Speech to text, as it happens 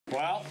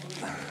Well,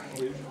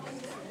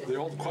 the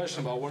old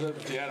question about what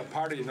if you had a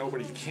party and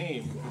nobody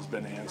came has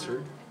been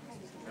answered.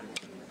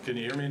 Can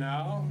you hear me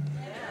now?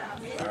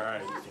 All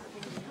right.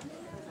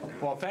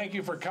 Well, thank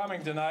you for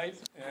coming tonight.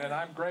 And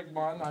I'm Greg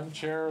Munn. I'm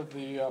chair of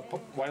the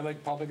White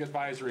Lake Public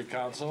Advisory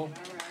Council.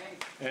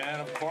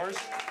 And of course,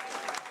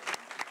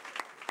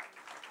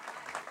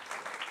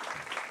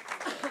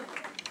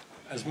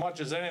 as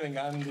much as anything,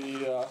 I'm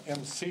the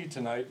MC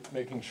tonight,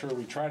 making sure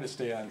we try to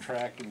stay on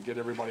track and get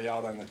everybody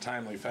out on a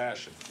timely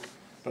fashion.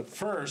 But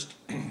first,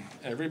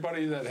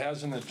 everybody that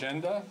has an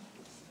agenda,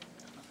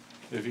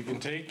 if you can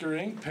take your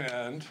ink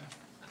pen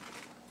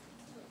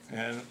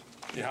and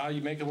how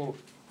you make a little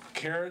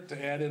caret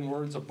to add in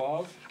words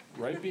above,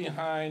 right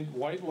behind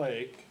White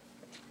Lake,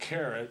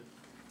 caret,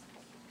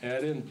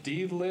 add in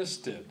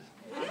delisted,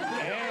 and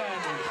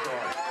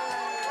restore.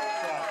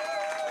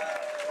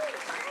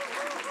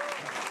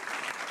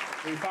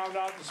 We found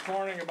out this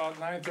morning about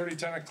 9:30,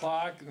 10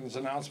 o'clock, there was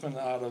an announcement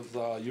out of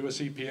US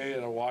EPA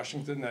out of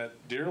Washington that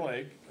Deer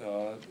Lake,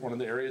 one of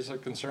the areas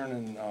of concern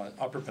in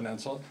Upper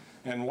Peninsula,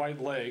 and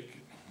White Lake,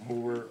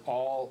 who were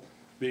all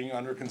being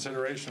under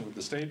consideration with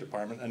the State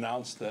Department,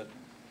 announced that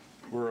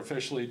we're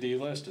officially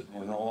delisted.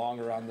 We're no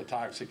longer on the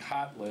toxic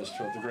hot list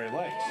of the Great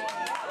Lakes.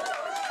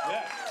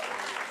 Yeah.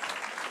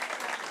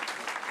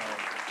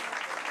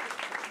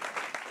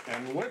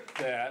 And with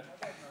that,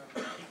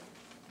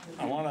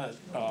 I want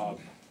to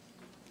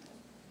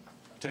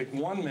take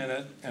 1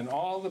 minute, and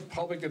all the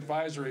Public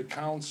Advisory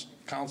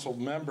Council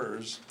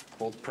members,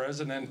 both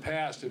present and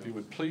past, if you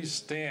would please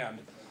stand.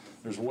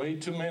 There's way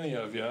too many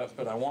of you,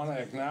 but I want to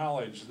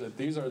acknowledge that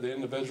these are the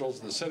individuals,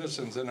 the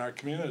citizens in our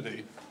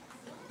community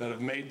that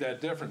have made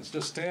that difference.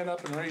 Just stand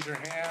up and raise your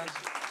hands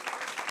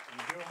and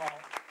give them a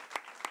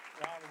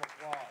round of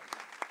applause.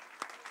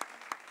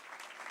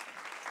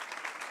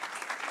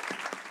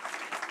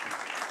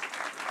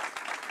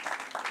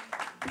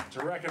 To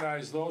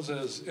recognize those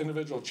as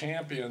individual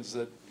champions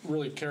that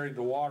really carried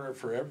the water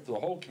for the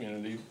whole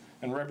community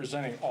and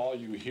representing all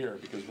you here,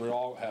 because we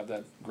all have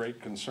that great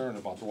concern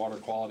about the water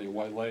quality of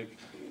White Lake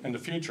and the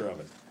future of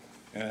it.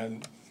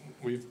 And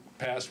we've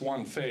passed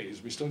one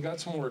phase. We still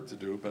got some work to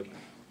do, but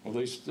at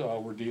least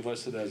we're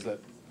delisted as that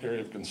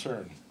area of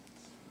concern.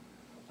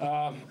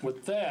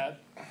 With that,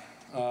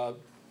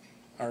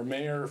 our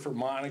mayor for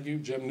Montague,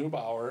 Jim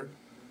Neubauer,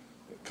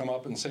 come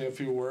up and say a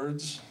few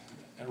words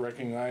and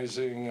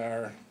recognizing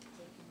our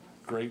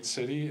great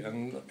city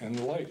and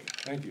the lake.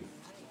 Thank you.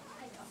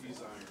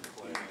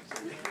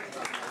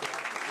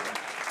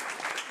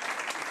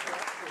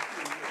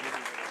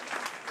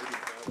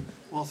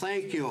 Well,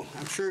 thank you.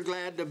 I'm sure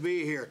glad to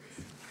be here.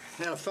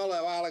 I had a fellow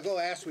a while ago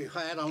asked me if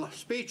I had a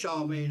speech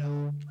all made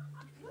up.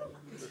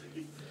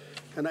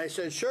 And I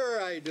said,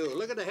 sure I do.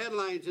 Look at the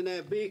headlines in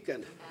that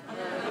Beacon.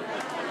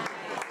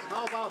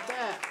 How about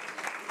that?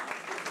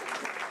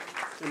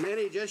 And then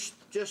he just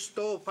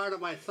stole part of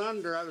my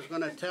thunder. I was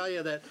going to tell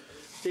you that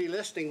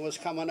delisting was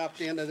coming up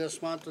the end of this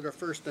month or the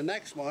first of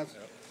next month.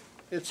 Yep.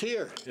 It's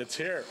here. It's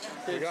here.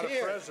 We got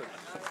a present.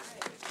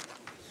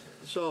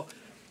 So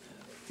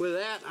with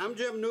that, I'm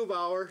Jim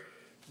Neubauer,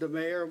 the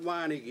mayor of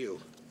Montague.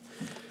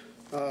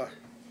 I'd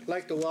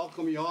like to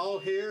welcome you all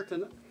here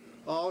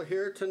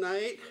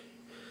tonight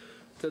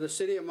to the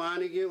city of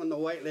Montague and the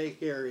White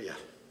Lake area.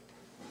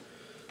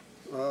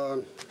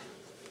 We're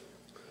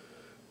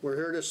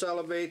here to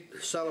celebrate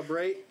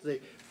the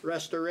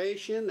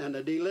restoration and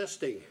the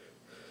delisting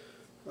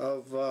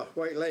of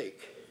White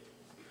Lake.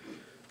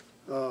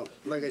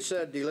 Like I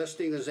said,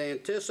 delisting is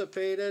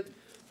anticipated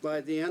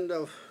by the end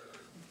of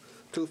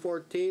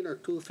 2014 or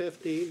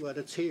 2015, but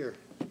it's here.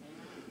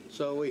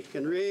 So we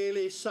can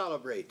really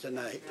celebrate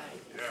tonight.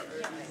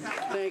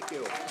 Thank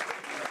you.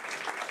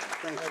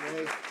 Thanks,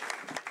 Greg.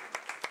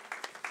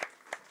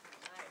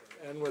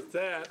 And with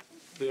that,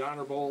 the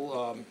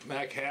Honorable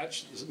Mac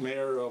Hatch,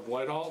 Mayor of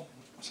Whitehall,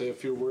 say a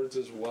few words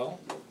as well.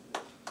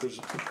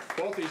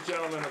 Both these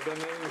gentlemen have been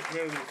in the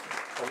community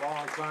a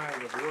long time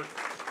and have worked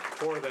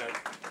for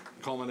that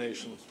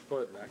culmination. Go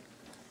ahead, Mac.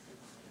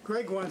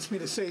 Greg wants me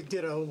to say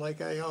ditto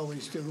like I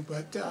always do,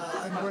 but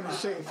I'm going to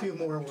say a few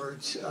more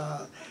words.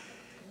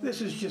 This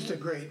is just a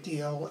great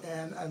deal,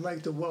 and I'd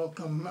like to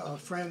welcome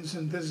friends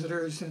and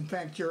visitors. In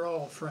fact, you're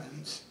all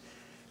friends.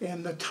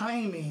 And the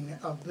timing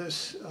of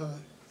this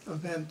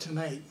event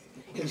tonight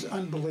is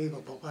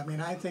unbelievable. I mean,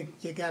 I think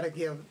you got to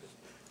give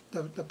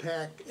the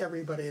PAC,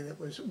 everybody that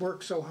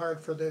worked so hard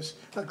for this,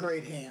 a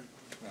great hand.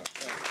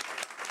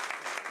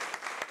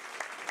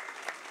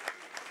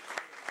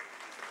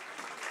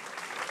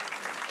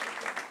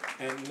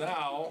 And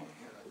now,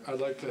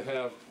 I'd like to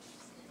have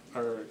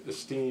our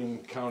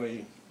esteemed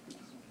county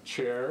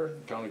chair,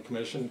 county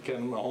commission,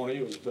 Ken Mahoney,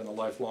 who's been a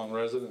lifelong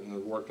resident and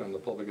has worked on the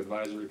Public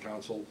Advisory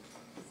Council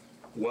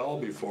well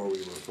before we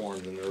were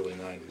formed in the early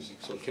 90s.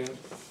 So, Ken.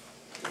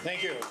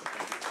 Thank you.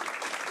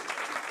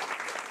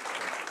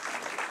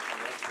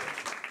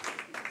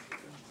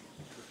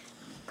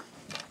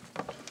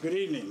 Good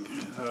evening.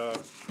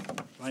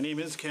 My name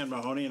is Ken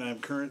Mahoney, and I'm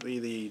currently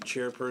the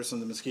chairperson of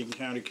the Muskegon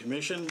County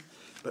Commission.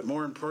 But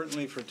more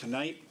importantly for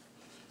tonight,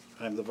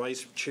 I'm the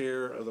vice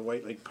chair of the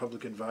White Lake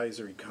Public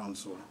Advisory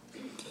Council.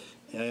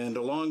 And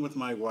along with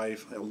my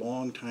wife, a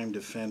longtime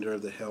defender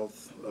of the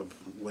health of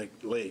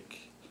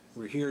Lake,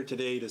 we're here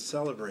today to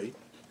celebrate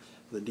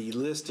the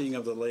delisting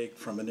of the lake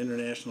from an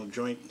International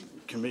Joint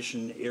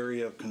Commission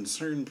Area of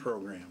Concern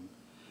program.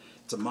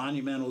 It's a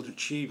monumental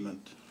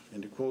achievement,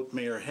 and to quote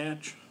Mayor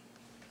Hatch,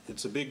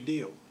 it's a big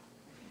deal.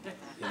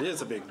 It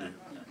is a big deal.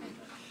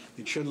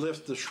 It should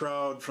lift the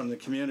shroud from the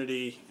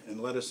community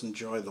and let us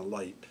enjoy the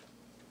light.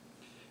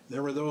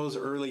 There were those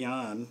early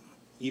on,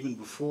 even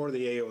before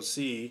the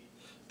AOC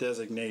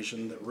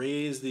designation, that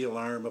raised the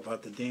alarm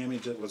about the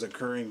damage that was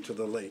occurring to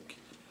the lake.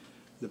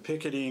 The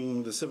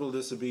picketing, the civil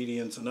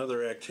disobedience, and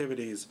other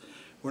activities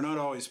were not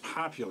always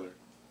popular,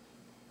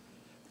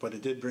 but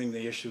it did bring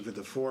the issue to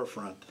the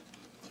forefront.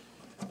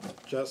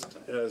 Just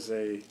as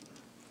a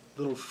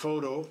little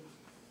photo,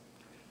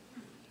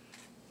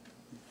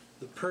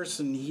 the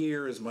person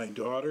here is my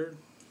daughter.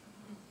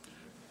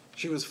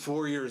 She was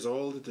 4 years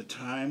old at the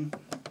time.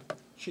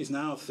 She's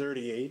now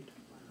 38.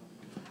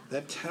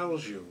 That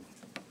tells you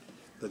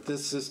that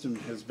this system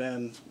has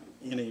been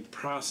in a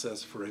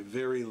process for a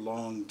very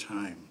long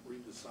time.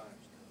 Read the sign.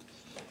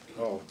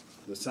 Oh,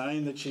 the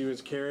sign that she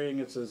was carrying,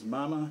 it says,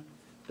 "Mama,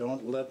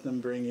 don't let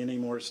them bring any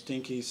more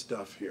stinky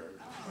stuff here."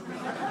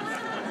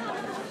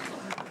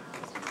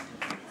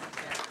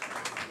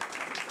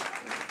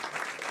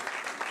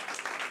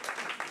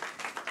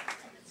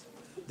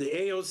 The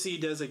AOC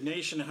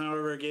designation,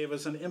 however, gave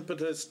us an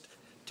impetus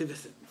to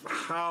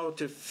how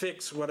to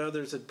fix what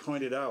others had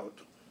pointed out.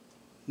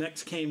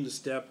 Next came the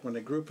step when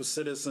a group of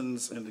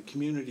citizens and the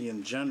community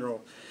in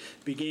general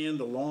began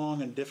the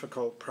long and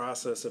difficult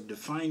process of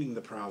defining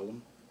the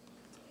problem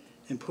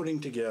and putting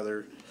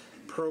together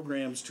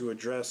programs to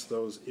address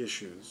those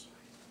issues.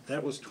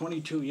 That was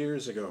 22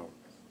 years ago,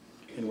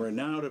 and we're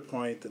now at a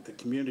point that the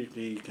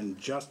community can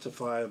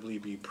justifiably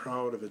be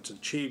proud of its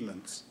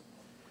achievements.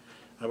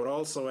 I would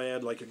also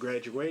add, like a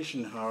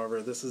graduation,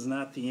 however, this is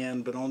not the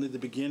end, but only the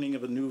beginning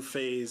of a new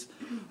phase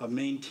of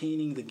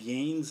maintaining the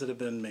gains that have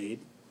been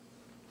made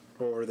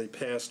over the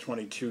past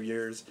 22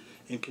 years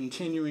and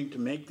continuing to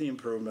make the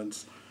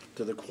improvements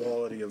to the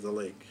quality of the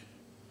lake.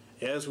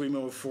 As we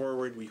move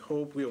forward, we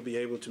hope we'll be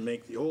able to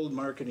make the old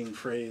marketing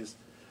phrase,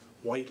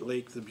 "White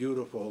Lake the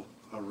Beautiful,"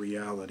 a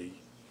reality.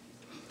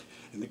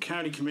 And the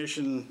County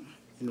Commission,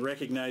 in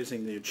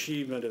recognizing the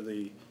achievement of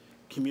the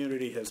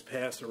community, has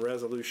passed a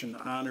resolution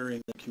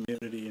honoring the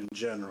community in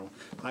general.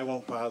 I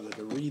won't bother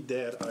to read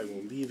that. I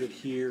will leave it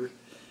here,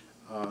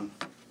 and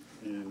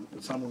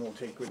someone will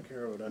take good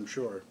care of it, I'm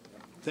sure.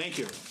 Thank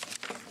you.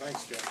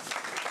 Thanks, Jim.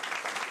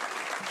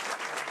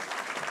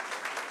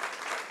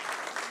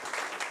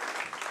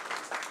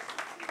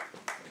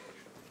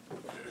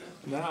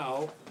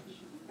 Now,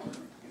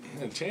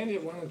 and Tanya,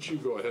 why don't you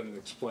go ahead and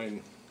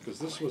explain, because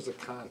this was a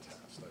contest,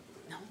 I believe.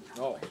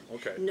 Oh,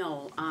 okay.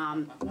 No,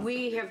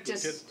 we have Did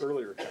just,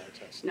 earlier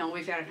contest. no,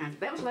 we've had a contest.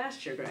 That was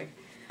last year, Greg.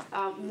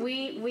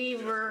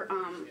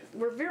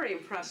 We're very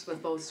impressed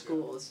with both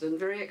schools and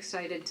very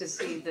excited to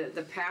see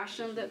the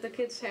passion that the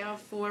kids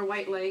have for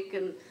White Lake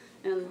and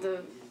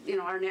the,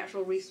 our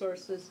natural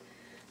resources.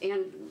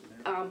 And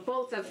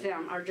both of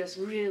them are just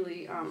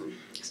really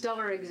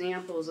stellar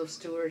examples of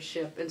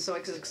stewardship. And so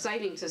it's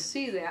exciting to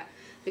see that,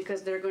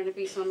 because they're going to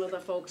be some of the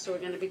folks who are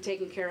going to be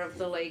taking care of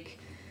the lake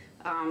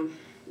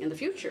in the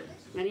future,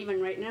 and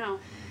even right now.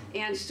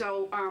 And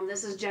so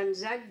this is Jen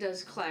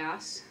Zegda's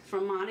class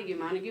from Montague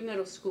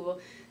Middle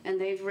School, and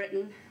they've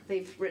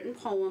written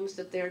poems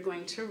that they're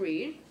going to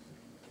read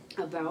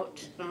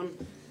about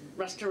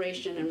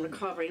restoration and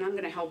recovery. And I'm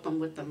going to help them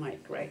with the mic,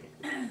 right?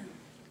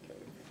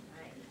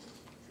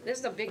 This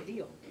is a big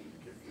deal.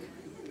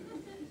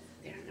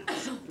 There,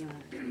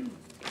 no.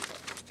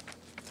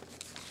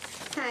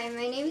 Hi,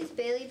 my name is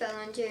Bailey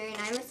Bellinger, and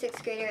I'm a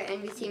 6th grader at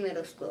NBC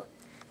Middle School.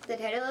 The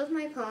title of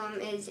my poem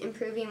is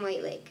Improving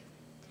White Lake.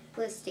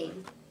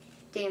 Listing: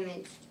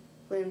 damaged,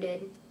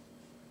 wounded,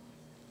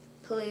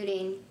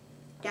 polluting,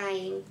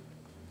 dying,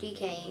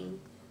 decaying,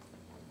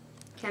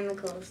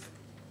 chemicals,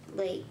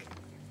 lake,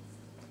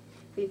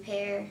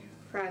 repair,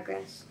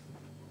 progress,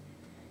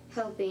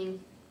 helping,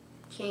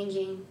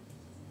 changing,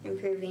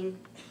 improving,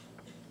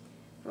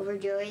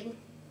 overjoyed,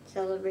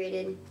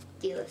 celebrated,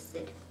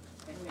 delisted.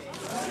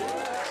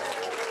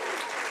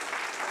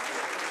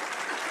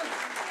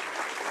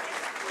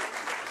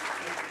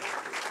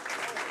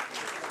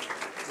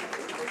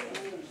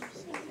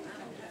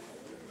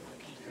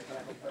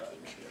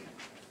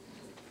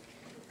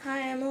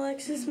 Hi, I'm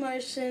Alexis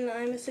Marston.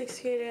 I'm a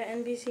 6th grader at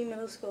NBC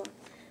Middle School.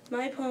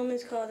 My poem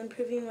is called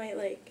Improving White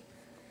Lake.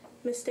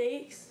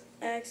 Mistakes,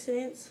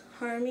 accidents,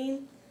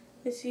 harming,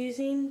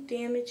 misusing,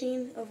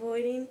 damaging,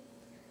 avoiding,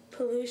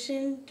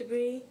 pollution,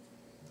 debris,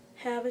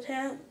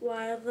 habitat,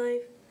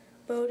 wildlife,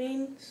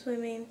 boating,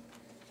 swimming,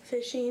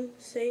 fishing,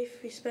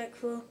 safe,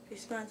 respectful,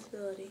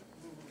 responsibility.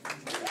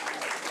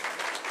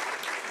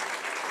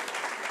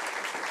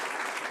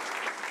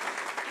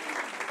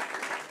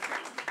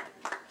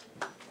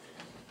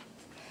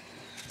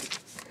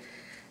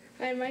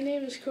 Hi, my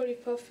name is Cody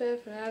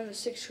Puffpath, and I'm a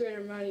 6th grader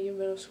at Montague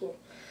Middle School.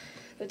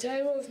 The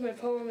title of my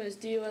poem is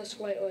D-List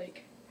White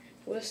Lake.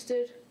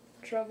 Listed,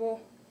 trouble,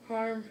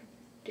 harm,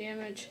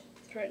 damage,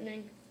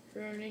 threatening,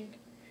 ruining,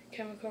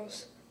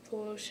 chemicals,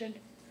 pollution,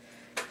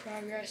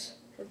 progress,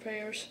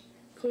 repairs,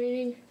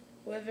 cleaning,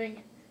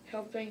 living,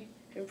 helping,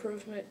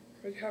 improvement,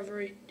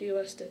 recovery,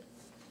 delisted.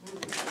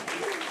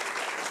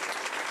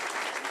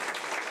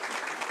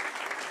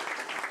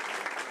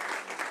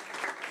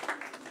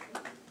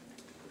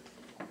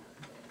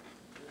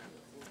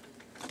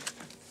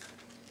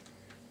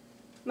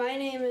 My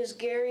name is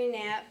Gary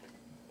Knapp,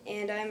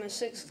 and I'm a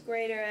 6th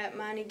grader at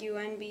Montague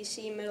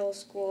NBC Middle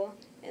School,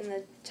 and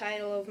the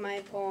title of my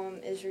poem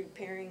is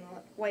Repairing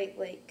White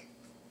Lake.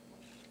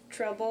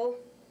 Trouble,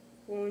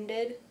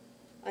 wounded,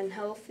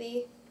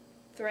 unhealthy,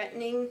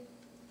 threatening,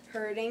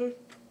 hurting,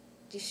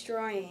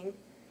 destroying,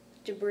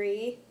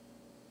 debris,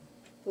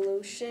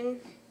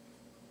 pollution,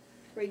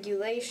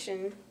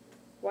 regulation,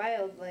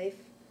 wildlife,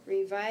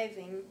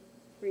 reviving,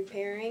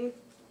 repairing,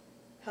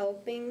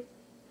 helping,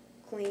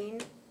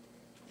 clean,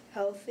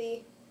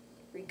 healthy,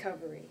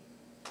 recovery.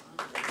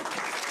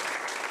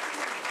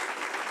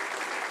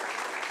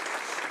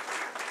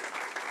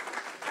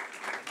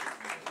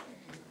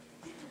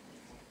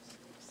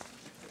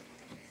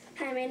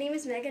 Hi, my name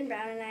is Megan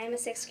Brown, and I am a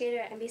 6th grader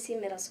at NBC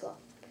Middle School.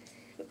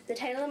 The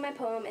title of my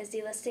poem is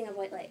Delisting of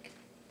White Lake.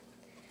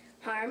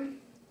 Harm,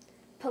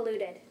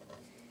 polluted,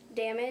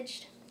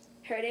 damaged,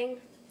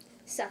 hurting,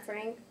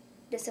 suffering,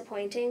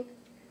 disappointing,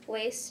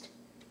 waste,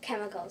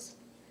 chemicals,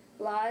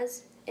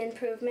 laws,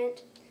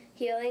 improvement,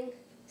 healing,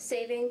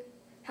 saving,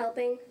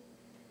 helping,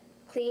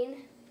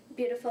 clean,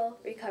 beautiful,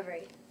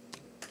 recovery.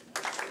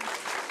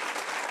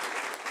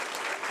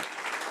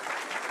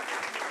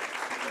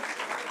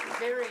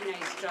 Very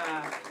nice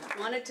job.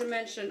 Wanted to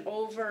mention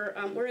over,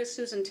 where is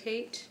Susan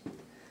Tate?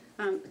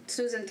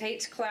 Susan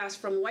Tate's class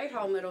from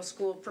Whitehall Middle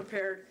School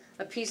prepared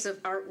a piece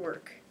of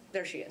artwork.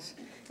 There she is.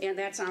 And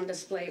that's on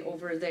display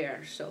over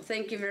there. So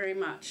thank you very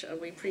much.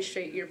 We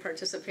appreciate your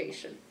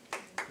participation.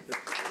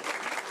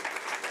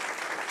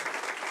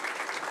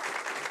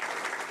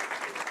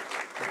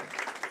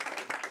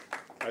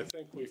 I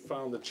think we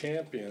found the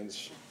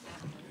champions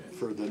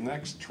for the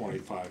next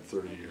 25,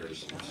 30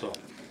 years. So,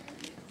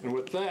 and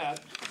with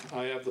that,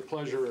 I have the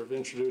pleasure of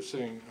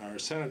introducing our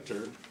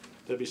Senator,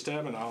 Debbie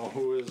Stabenow,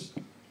 who is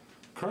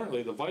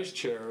currently the Vice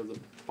Chair of the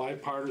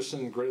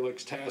Bipartisan Great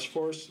Lakes Task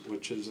Force,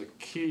 which is a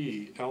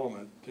key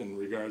element in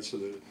regards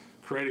to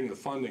creating the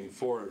funding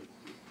for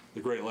the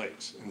Great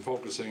Lakes and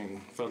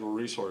focusing federal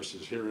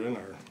resources here in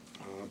our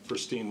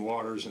pristine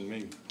waters and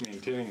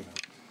maintaining them.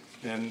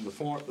 And the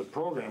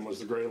program was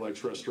the Great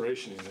Lakes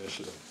Restoration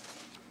Initiative.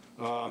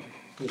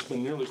 There's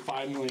been nearly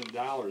 $5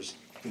 million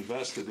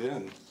invested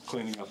in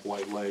cleaning up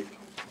White Lake,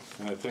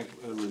 and I think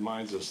it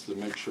reminds us to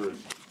make sure it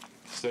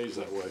stays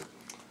that way.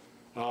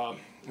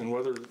 And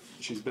whether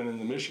she's been in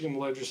the Michigan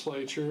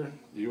legislature,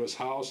 the U.S.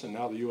 House, and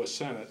now the U.S.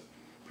 Senate,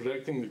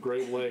 protecting the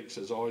Great Lakes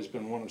has always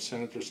been one of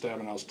Senator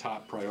Stabenow's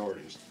top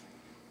priorities.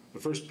 The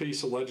first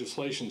piece of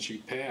legislation she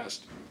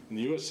passed in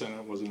the U.S.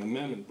 Senate was an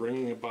amendment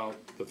bringing about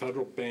the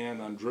federal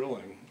ban on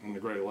drilling in the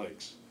Great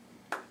Lakes.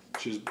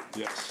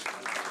 Yes.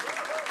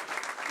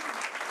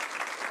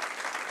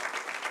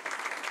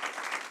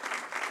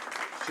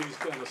 She's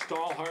been a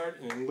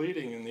stalwart in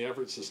leading in the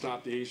efforts to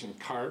stop the Asian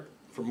carp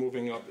from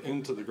moving up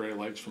into the Great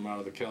Lakes from out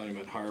of the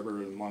Calumet Harbor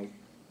and among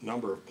a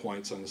number of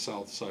points on the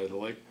south side of the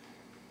lake,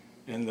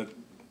 and the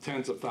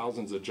tens of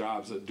thousands of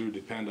jobs that do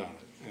depend on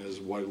it,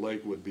 as White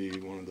Lake would be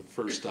one of the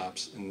first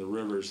stops in the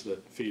rivers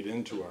that feed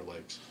into our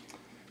lakes.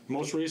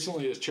 Most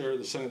recently, as chair of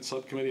the Senate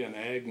Subcommittee on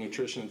Ag,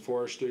 Nutrition, and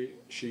Forestry,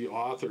 she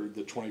authored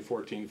the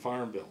 2014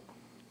 Farm Bill,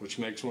 which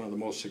makes one of the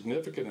most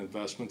significant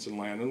investments in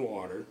land and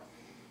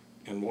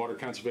water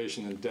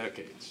conservation in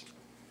decades.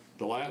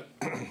 The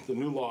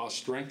new law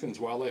strengthens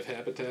wildlife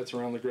habitats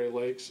around the Great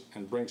Lakes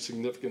and brings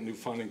significant new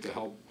funding to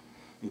help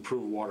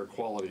improve water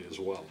quality as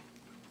well.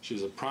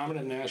 She's a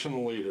prominent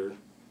national leader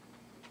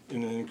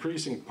in an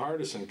increasing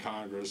partisan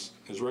Congress,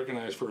 is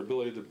recognized for her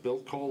ability to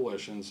build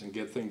coalitions and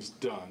get things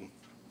done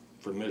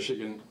for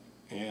Michigan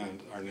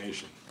and our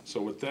nation.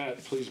 So with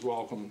that, please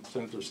welcome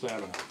Senator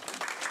Stabenow.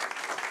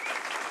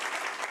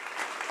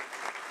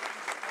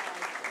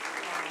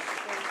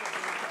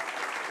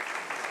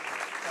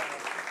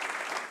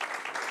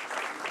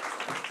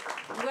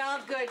 Well,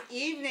 good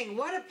evening.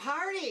 What a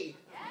party.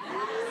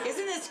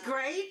 Isn't this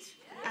great?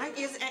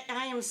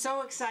 I am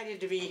so excited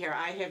to be here.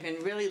 I have been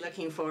really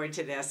looking forward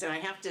to this, and I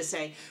have to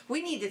say,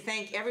 we need to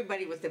thank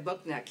everybody with the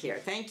Book Nook here.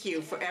 Thank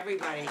you for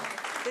everybody.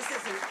 This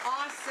is an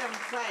awesome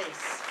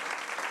place.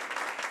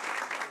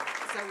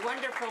 It's a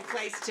wonderful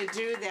place to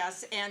do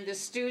this, and the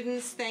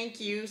students, thank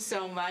you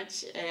so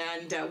much,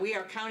 and we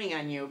are counting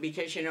on you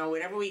because, you know,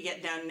 whatever we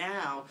get done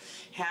now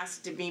has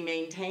to be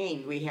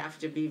maintained. We have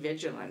to be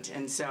vigilant,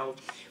 and so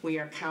we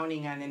are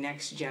counting on the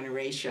next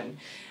generation.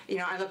 You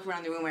know, I look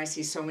around the room, I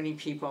see so many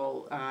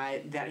people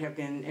that have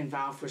been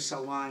involved for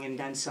so long and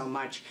done so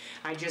much.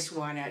 I just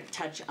want to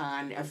touch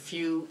on a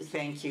few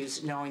thank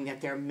yous, knowing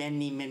that there are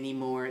many, many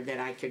more that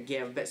I could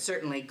give, but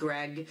certainly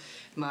Greg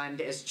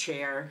Mund as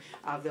chair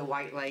of the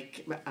White Lake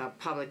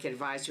Public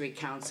Advisory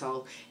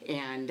Council,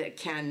 and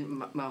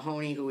Ken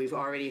Mahoney, who we've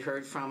already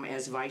heard from,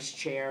 as vice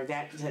chair.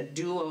 That's a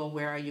duo.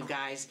 Where are you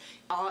guys?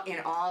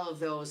 All of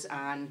those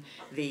on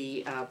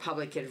the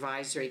Public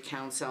Advisory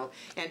Council.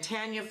 And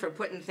Tanya for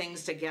putting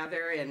things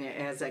together, and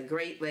as a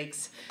Great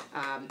Lakes,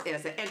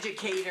 as an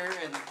educator,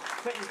 and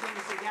putting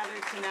things together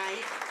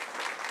tonight.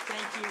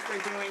 Thank you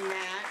for doing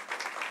that.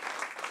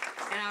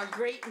 And our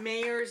great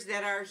mayors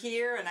that are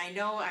here, and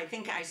I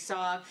think I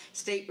saw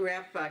State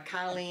Rep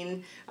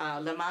Colleen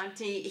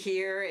Lamonti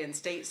here, and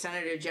State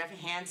Senator Jeff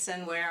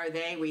Hansen. Where are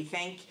they? We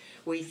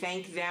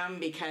thank them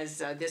because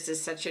this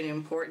is such an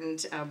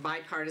important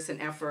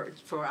bipartisan effort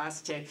for us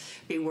to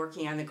be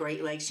working on the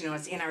Great Lakes. You know,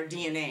 it's in our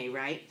DNA,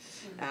 right?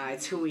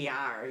 It's who we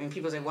are. I mean,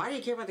 people say, why do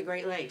you care about the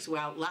Great Lakes?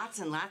 Well, lots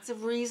and lots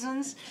of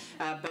reasons,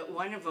 but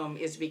one of them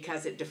is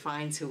because it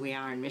defines who we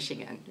are in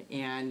Michigan,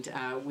 and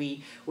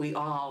we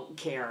all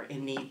care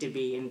and need to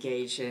be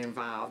engaged and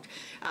involved.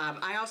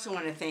 I also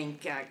want to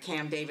thank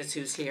Cam Davis,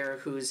 who's here,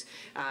 who's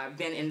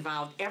been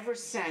involved ever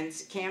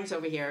since, Cam's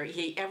over here,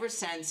 ever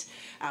since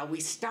we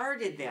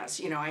started this.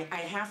 You know, I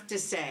have to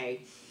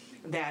say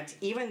that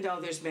even though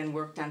there's been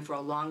work done for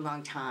a long,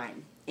 long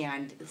time,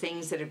 and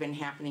things that have been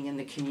happening in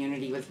the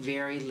community with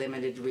very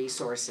limited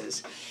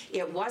resources.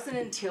 It wasn't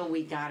until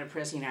we got a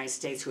President of the United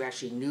States who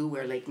actually knew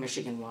where Lake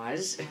Michigan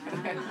was,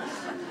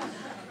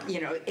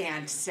 you know,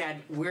 and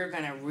said, we're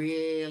going to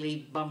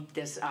really bump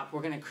this up.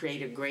 We're going to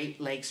create a Great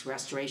Lakes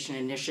Restoration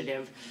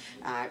Initiative.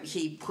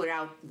 He put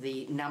out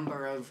the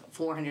number of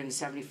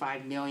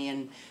 $475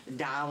 million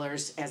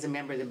as a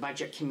member of the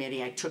Budget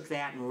Committee. I took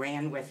that and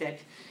ran with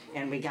it,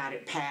 and we got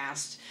it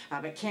passed.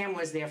 But Cam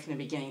was there from the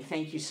beginning.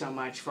 Thank you so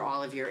much for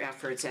all of your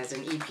efforts as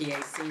an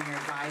EPA senior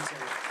advisor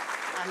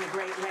on the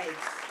Great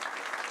Lakes.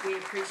 We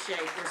appreciate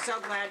it. We're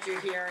so glad you're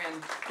here.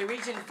 And the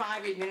Region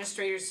 5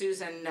 Administrator,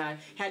 Susan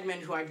Hedman,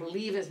 who I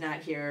believe is not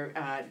here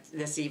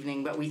this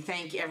evening, but we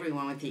thank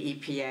everyone with the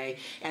EPA,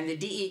 and the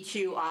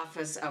DEQ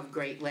Office of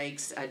Great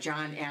Lakes,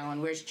 John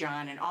Allen, where's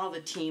John, and all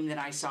the team that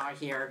I saw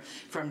here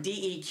from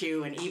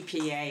DEQ and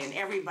EPA and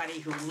everybody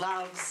who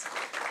loves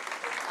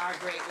our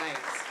Great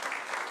Lakes.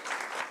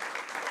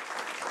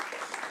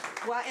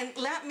 Well, and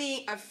let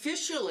me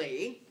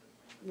officially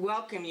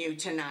welcome you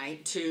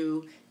tonight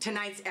to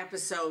tonight's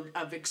episode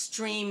of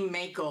Extreme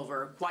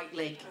Makeover, White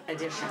Lake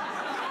Edition.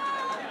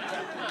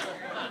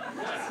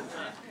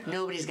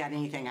 Nobody's got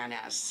anything on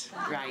us,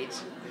 right?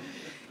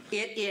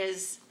 It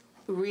is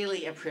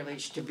really a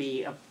privilege to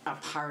be a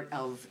part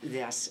of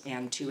this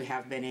and to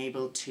have been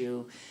able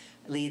to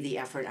lead the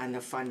effort on the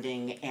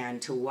funding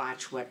and to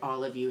watch what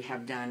all of you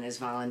have done as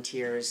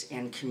volunteers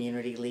and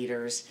community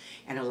leaders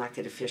and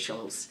elected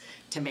officials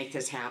to make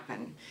this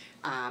happen.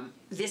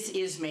 This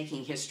is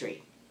making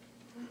history.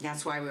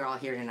 That's why we're all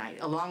here tonight,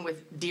 along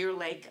with Deer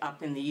Lake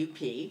up in the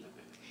UP.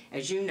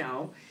 As you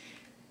know,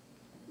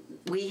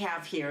 we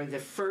have here the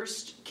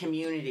first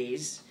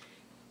communities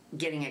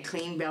getting a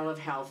clean bill of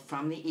health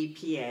from the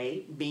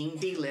EPA, being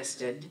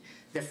delisted,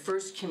 the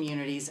first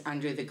communities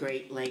under the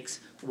Great Lakes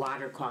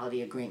Water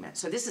Quality Agreement.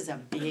 So this is a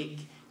big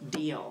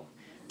deal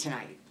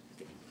tonight,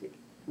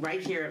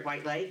 right here at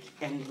White Lake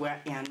and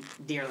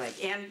Deer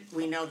Lake. And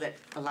we know that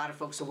a lot of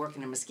folks are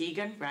working in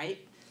Muskegon, right?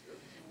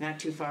 Not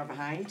too far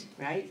behind,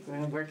 right?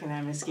 We're working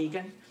on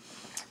Muskegon.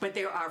 But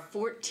there are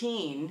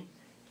 14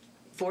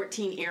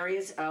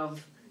 areas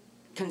of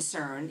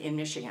concern in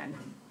Michigan.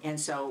 And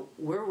so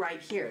we're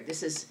right here.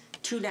 This is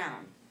 2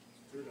 down.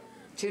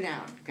 2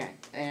 down, okay.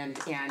 And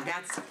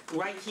that's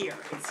right here.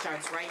 It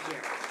starts right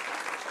here.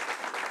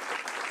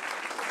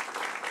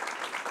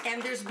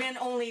 And there's been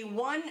only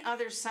one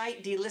other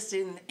site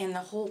delisted in the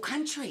whole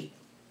country.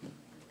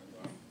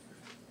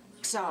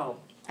 So,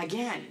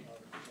 again,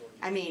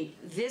 I mean,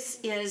 this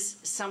is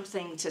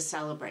something to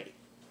celebrate.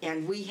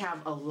 And we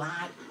have a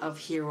lot of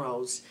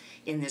heroes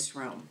in this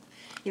room.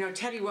 You know,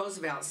 Teddy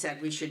Roosevelt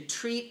said we should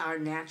treat our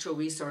natural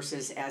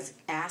resources as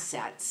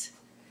assets,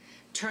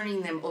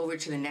 turning them over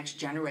to the next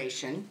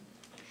generation,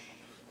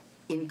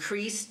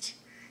 increased,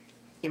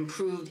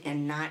 improved,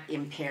 and not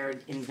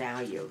impaired in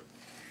value.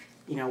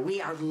 You know,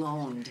 we are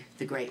loaned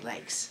the Great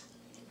Lakes,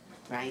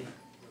 right?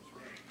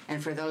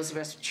 And for those of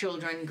us,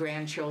 children,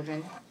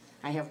 grandchildren,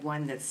 I have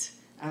one that's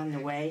on the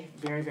way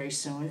very, very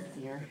soon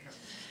here.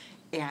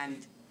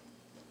 And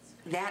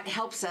that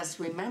helps us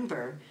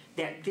remember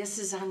that this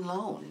is on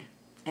loan.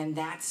 And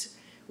that's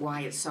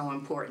why it's so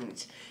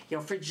important. You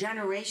know, for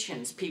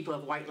generations, people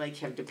of White Lake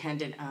have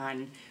depended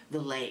on the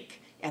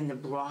lake and the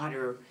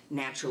broader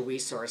natural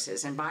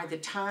resources. And by the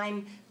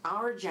time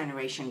our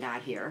generation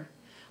got here,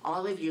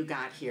 all of you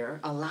got here,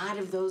 a lot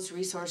of those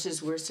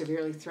resources were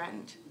severely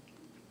threatened.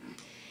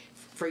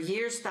 For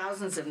years,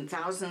 thousands and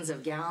thousands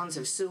of gallons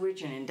of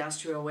sewage and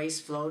industrial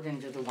waste flowed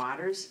into the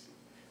waters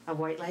of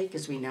White Lake,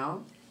 as we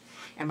know.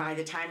 And by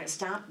the time it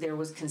stopped, there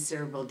was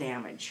considerable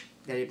damage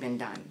that had been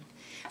done.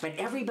 But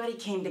everybody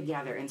came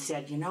together and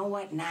said, you know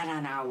what, not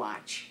on our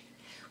watch.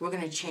 We're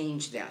going to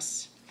change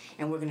this,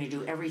 and we're going to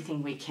do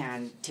everything we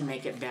can to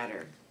make it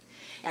better.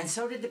 And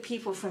so did the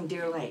people from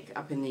Deer Lake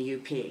up in the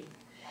UP.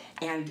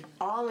 And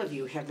all of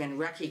you have been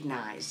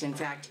recognized. In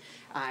fact,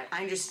 I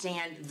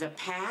understand the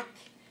PAC,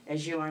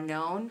 as you are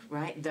known,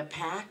 right? The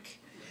PAC.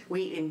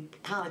 In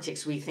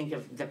politics, we think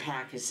of the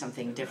PAC as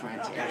something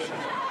different, actually.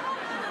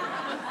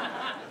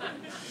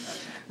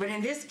 But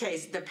in this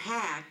case, the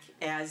PAC,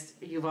 as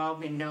you've all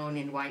been known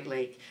in White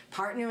Lake,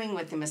 partnering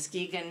with the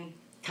Muskegon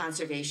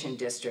Conservation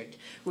District,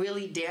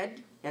 really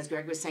did, as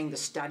Greg was saying, the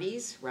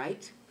studies,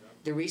 right?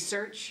 The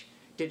research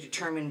to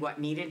determine what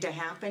needed to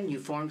happen. You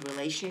formed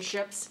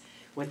relationships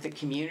with the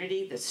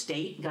community, the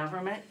state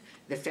government,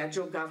 the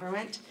federal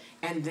government,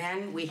 and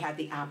then we had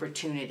the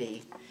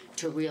opportunity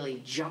to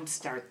really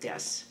jumpstart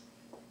this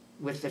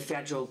with the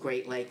federal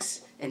Great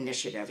Lakes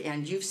Initiative.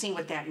 And you've seen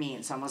what that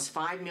means, almost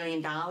 $5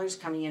 million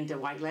coming into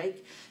White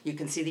Lake. You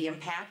can see the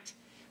impact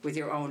with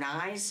your own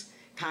eyes,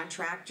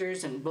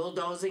 contractors and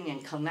bulldozing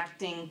and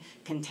collecting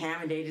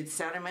contaminated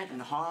sediment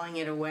and hauling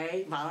it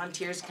away,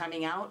 volunteers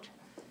coming out,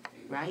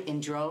 right, in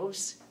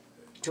droves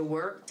to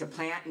work, to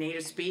plant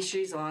native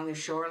species along the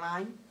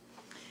shoreline.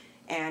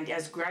 And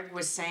as Greg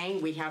was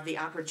saying, we have the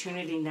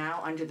opportunity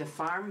now under the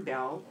Farm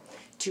Bill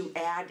to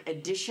add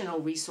additional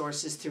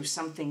resources through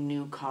something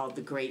new called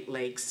the Great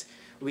Lakes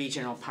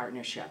Regional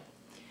Partnership.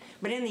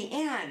 But in the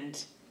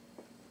end,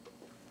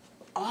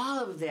 all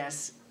of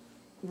this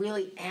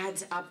really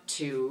adds up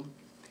to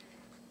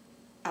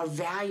a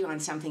value on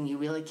something you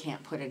really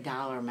can't put a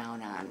dollar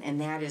amount on, and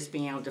that is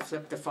being able to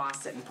flip the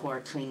faucet and pour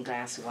clean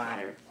glass of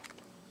water.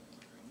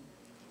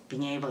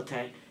 Being able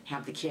to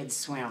have the kids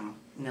swim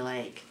in the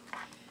lake,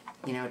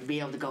 you know, to be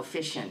able to go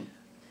fishing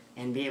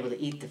and be able to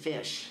eat the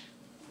fish,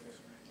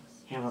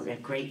 have a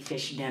great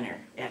fish dinner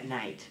at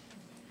night,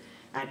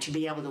 to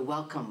be able to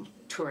welcome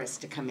tourists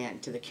to come in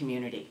to the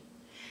community,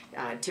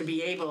 to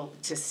be able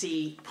to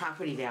see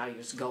property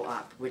values go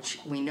up, which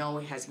we know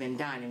has been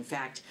done. In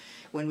fact,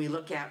 when we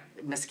look at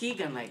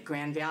Muskegon Lake,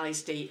 Grand Valley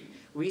State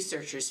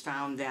researchers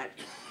found that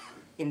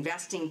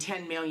investing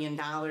 $10 million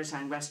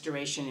on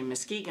restoration in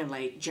Muskegon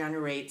Lake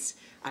generates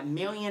 $1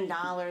 million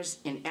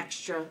in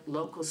extra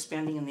local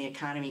spending in the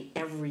economy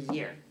every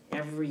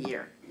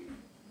year,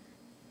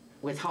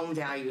 with home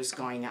values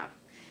going up.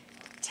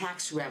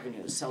 Tax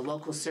revenues, so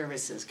local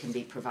services can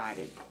be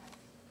provided.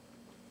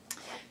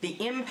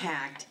 The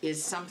impact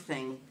is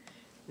something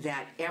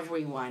that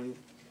everyone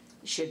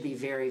should be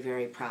very,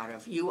 very proud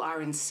of. You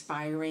are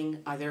inspiring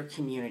other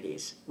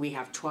communities. We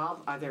have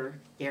 12 other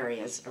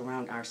areas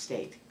around our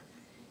state.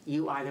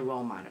 You are the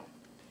role model.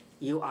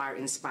 You are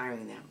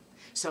inspiring them.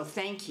 So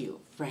thank you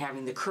for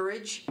having the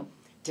courage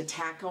to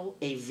tackle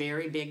a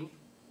very big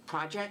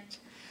project,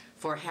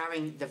 for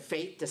having the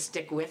faith to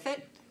stick with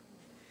it,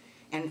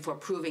 and for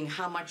proving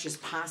how much is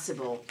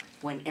possible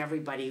when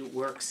everybody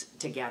works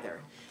together.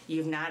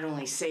 You've not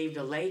only saved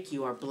a lake,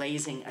 you are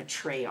blazing a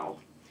trail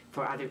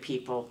for other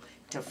people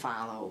to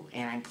follow,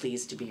 and I'm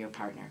pleased to be your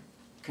partner.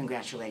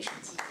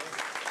 Congratulations.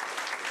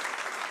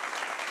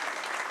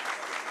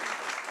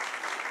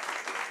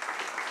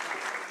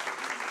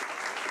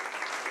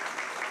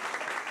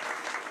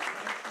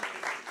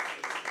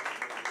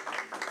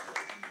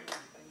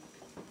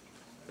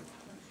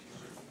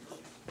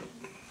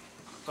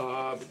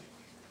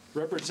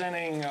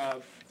 Representing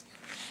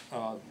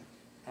our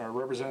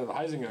Representative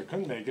Heisinger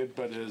couldn't make it,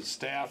 but his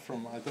staff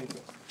from, I think,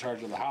 in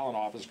charge of the Holland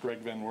office, Greg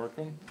Van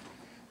Workum,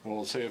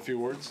 will say a few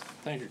words.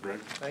 Thank you, Greg.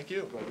 Thank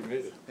you. Glad you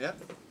made it. Yeah.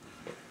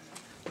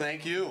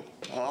 Thank you.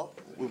 Well,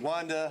 we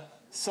wanted to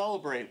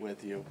celebrate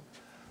with you.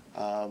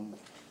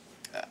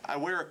 I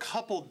wear a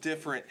couple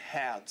different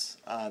hats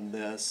on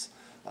this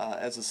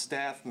as a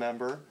staff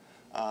member.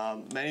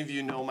 Many of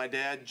you know my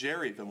dad,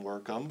 Jerry Van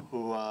Workum,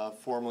 who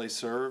formerly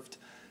served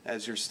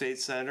as your state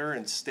senator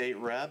and state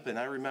rep, and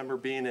I remember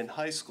being in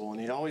high school, and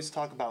he'd always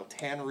talk about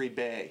Tannery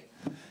Bay.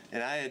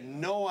 And I had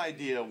no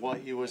idea what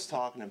he was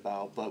talking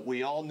about, but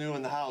we all knew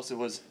in the house it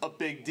was a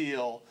big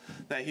deal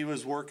that he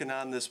was working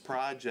on this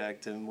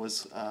project, and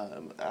was,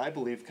 I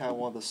believe, kind of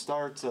one of the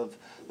starts of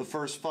the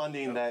first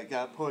funding that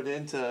got put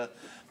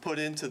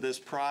into this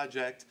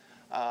project.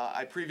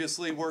 I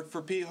previously worked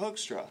for Pete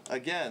Hoekstra,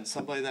 again,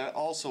 somebody that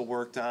also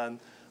worked on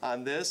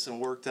this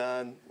and worked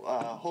on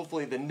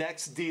hopefully the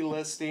next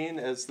delisting,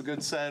 as the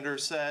good senator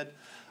said,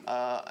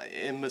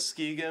 in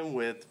Muskegon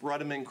with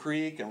Ruddiman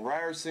Creek and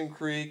Ryerson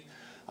Creek.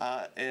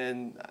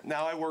 And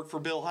now I work for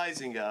Bill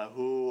Heisinger,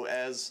 who,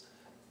 as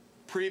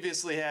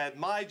previously had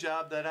my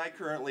job that I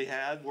currently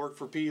had, worked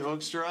for Pete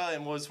Hoekstra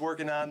and was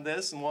working on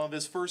this, and one of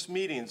his first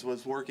meetings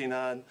was working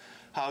on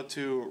how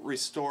to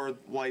restore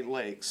White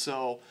Lake.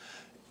 So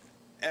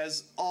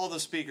as all the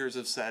speakers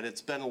have said,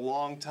 it's been a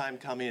long time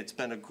coming. It's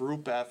been a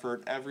group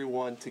effort,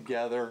 everyone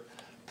together,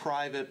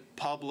 private,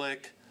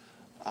 public,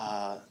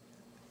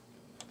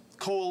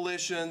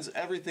 coalitions,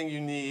 everything you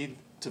need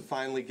to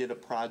finally get a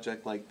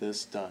project like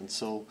this done.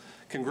 So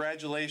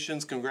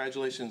congratulations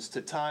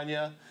to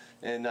Tanya,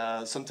 and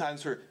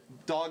sometimes her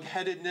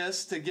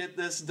dog-headedness to get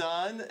this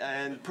done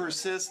and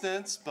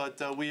persistence,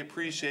 but we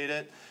appreciate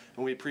it,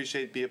 and we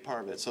appreciate being a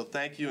part of it. So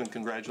thank you and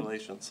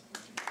congratulations.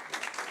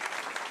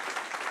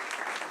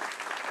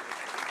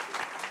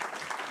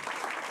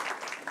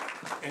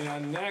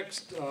 And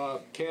next,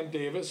 Cam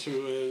Davis,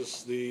 who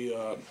is the,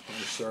 I'm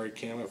sorry,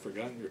 Cam, I've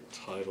forgotten your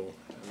title.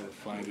 I'm going to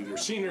find it. You're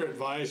Senior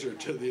Advisor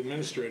to the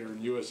Administrator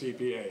in US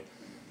EPA.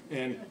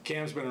 And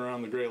Cam's been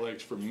around the Great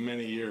Lakes for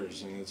many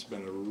years, and it's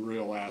been a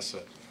real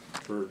asset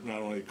for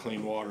not only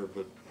clean water,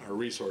 but our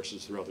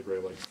resources throughout the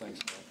Great Lakes. Thanks,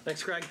 Cam.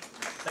 Thanks, Craig.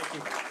 Thank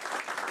you.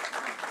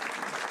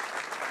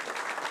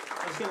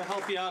 I was going to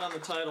help you out on the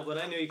title, but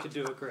I knew you could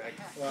do it, Greg.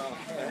 Well,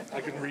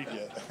 I can read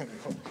yet.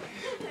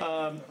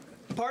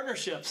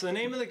 Partnerships, the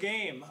name of the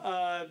game.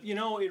 You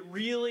know, it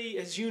really,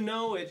 as you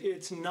know,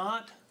 it's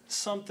not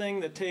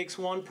something that takes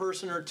one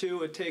person or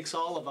two. It takes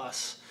all of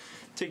us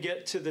to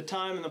get to the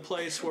time and the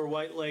place where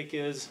White Lake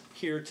is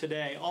here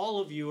today. All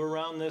of you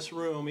around this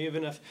room,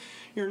 even if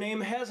your name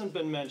hasn't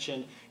been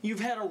mentioned, you've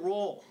had a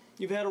role.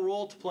 You've had a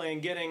role to play in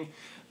getting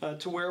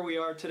to where we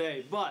are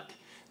today. But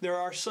there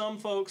are some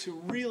folks who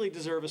really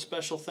deserve a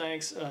special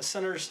thanks.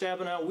 Senator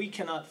Stabenow, we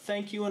cannot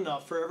thank you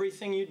enough for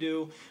everything you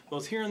do,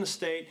 both here in the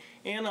state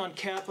and on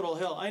Capitol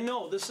Hill. I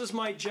know this is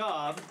my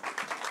job.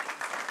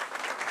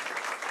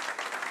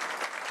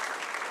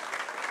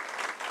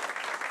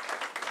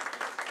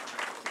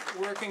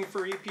 Working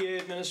for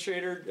EPA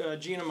Administrator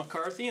Gina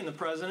McCarthy and the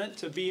President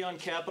to be on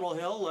Capitol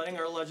Hill, letting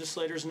our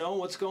legislators know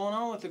what's going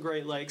on with the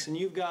Great Lakes. And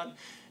you've got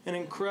an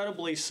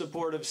incredibly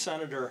supportive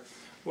senator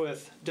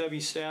with Debbie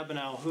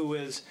Stabenow, who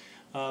is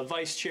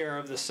Vice Chair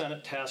of the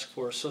Senate Task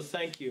Force. So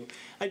thank you.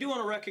 I do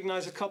want to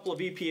recognize a couple of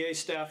EPA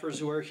staffers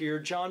who are here.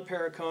 John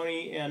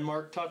Perricone and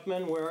Mark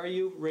Tuckman, where are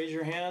you? Raise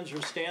your hands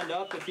or stand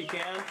up if you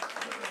can.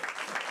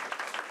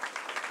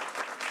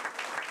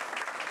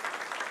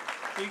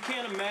 You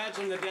can't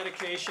imagine the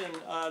dedication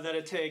that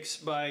it takes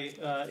by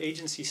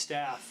agency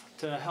staff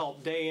to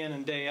help day in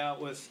and day out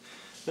with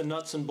the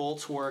nuts and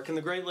bolts work. And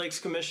the Great Lakes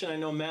Commission, I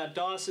know Matt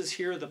Doss is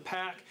here, the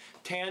PAC.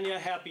 Tanya,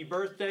 happy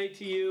birthday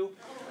to you.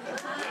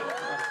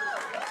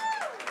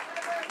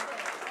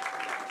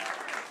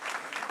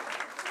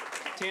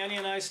 Tanya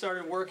and I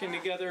started working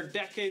together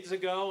decades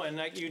ago,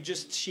 and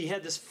she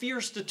had this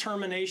fierce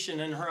determination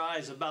in her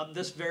eyes about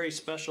this very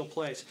special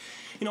place.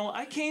 You know,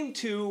 I came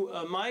to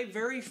my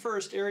very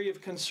first area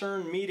of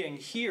concern meeting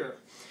here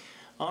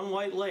on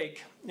White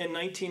Lake in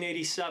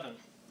 1987,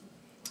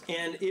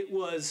 and it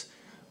was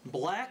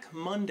Black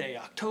Monday,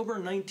 October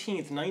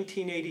 19th,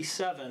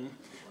 1987.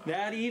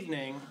 That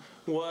evening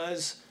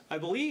was, I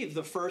believe,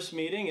 the first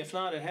meeting, if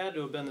not it had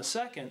to have been the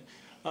second,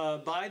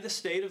 by the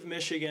state of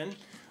Michigan.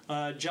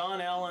 John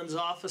Allen's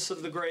Office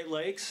of the Great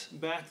Lakes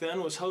back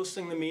then was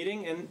hosting the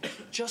meeting, and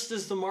just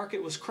as the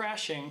market was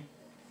crashing,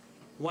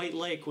 White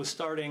Lake was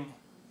starting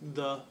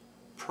the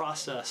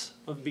process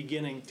of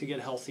beginning to get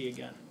healthy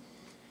again.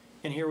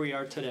 And here we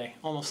are today,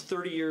 almost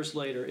 30 years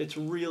later. It's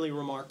really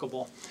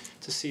remarkable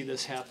to see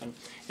this happen.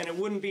 And it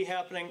wouldn't be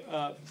happening,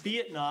 be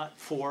it not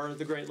for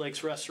the Great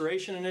Lakes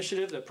Restoration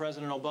Initiative that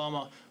President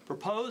Obama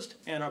proposed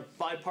and our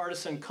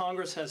bipartisan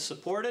Congress has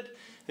supported.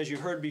 As you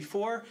heard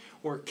before,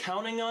 we're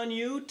counting on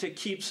you to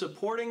keep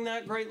supporting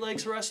that Great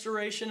Lakes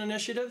Restoration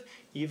Initiative,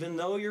 even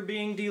though you're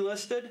being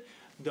delisted.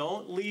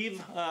 Don't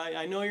leave,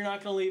 I know you're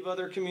not going to leave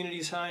other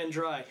communities high and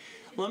dry.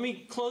 Let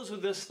me close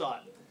with this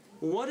thought.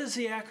 What does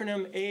the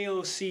acronym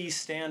AOC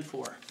stand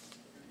for?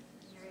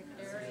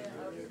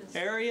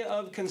 Area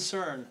of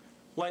Concern.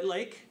 White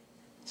Lake,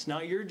 it's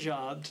not your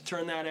job to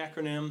turn that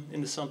acronym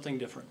into something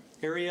different.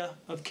 Area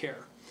of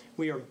Care.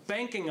 We are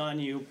banking on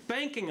you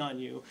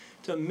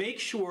to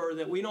make sure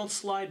that we don't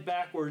slide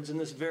backwards in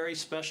this very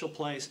special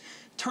place.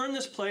 Turn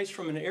this place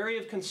from an area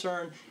of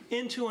concern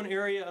into an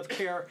area of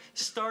care,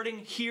 starting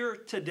here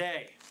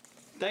today.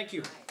 Thank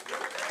you.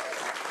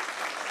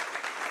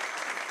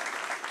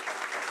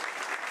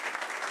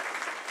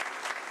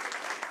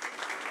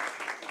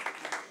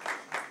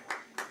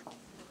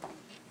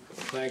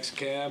 Thanks,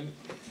 Cam.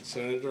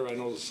 Senator, I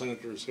know the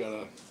senator's got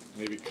to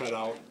maybe cut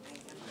out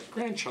a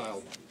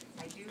grandchild.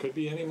 Could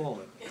be any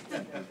moment.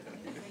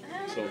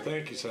 So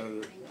thank you,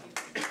 Senator.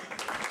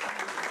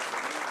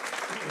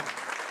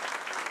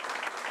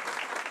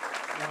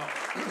 Now,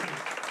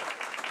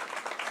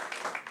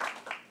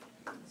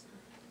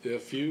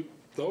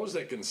 those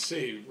that can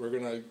see, we're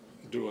going to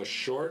do a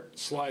short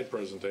slide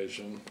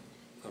presentation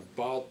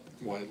about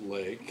White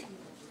Lake.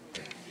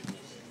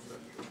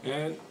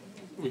 And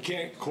we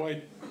can't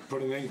quite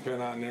put an ink pen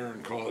on there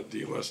and call it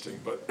delisting,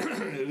 but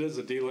it is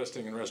a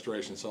delisting and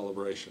restoration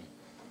celebration.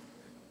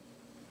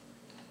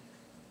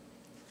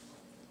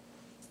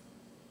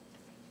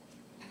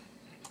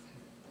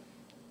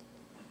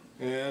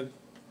 And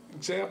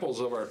examples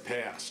of our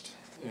past.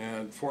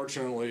 And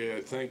fortunately,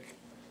 I think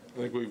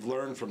we've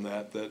learned from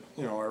that,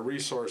 you know, our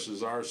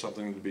resources are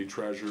something to be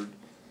treasured,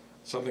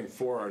 something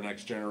for our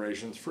next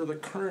generations, for the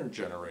current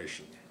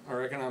generation.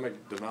 Our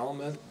economic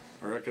development,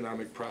 our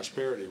economic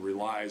prosperity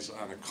relies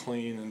on a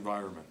clean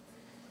environment.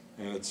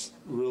 And it's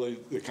really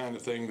the kind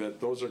of thing that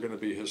those are going to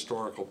be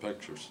historical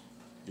pictures.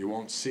 You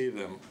won't see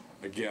them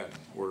again,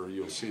 where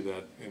you'll see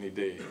that any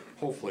day,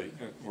 hopefully,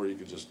 where you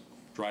could just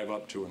drive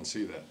up to and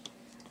see that.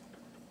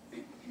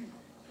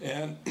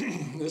 And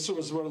this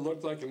was what it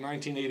looked like in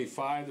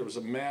 1985. There was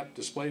a map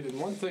displayed. And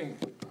one thing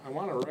I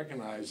want to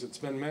recognize, it's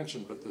been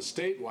mentioned, but the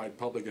statewide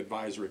Public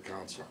Advisory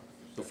Council,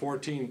 the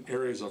 14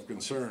 areas of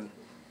concern,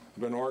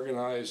 have been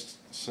organized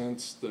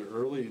since the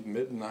early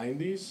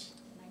mid-90s,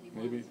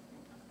 maybe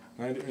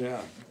 90,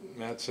 yeah,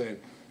 Matt's saying.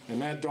 And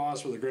Matt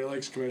Doss with the Great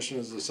Lakes Commission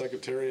is the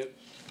secretariat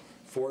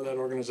for that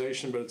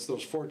organization, but it's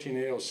those 14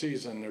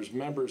 AOCs, and there's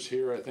members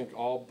here, I think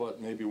all but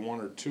maybe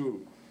one or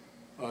two,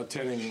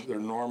 attending their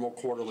normal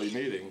quarterly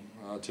meeting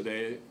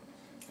today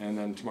and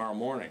then tomorrow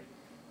morning.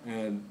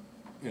 And,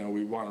 you know,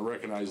 we want to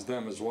recognize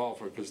them as well,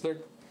 because they're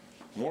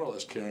more or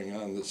less carrying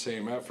on the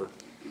same effort.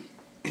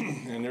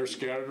 And they're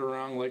scattered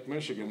around Lake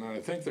Michigan, and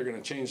I think they're going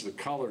to change the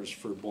colors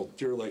for both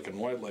Deer Lake and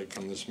White Lake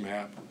on this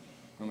map.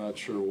 I'm not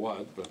sure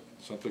what, but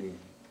something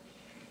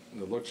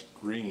that looks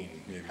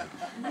green, maybe.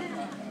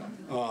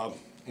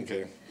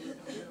 Okay.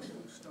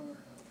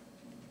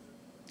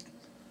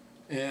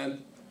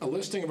 And a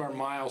listing of our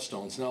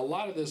milestones. Now, a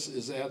lot of this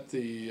is at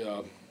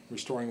the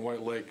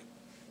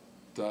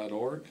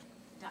restoringwhitelake.org?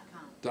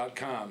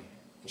 .com.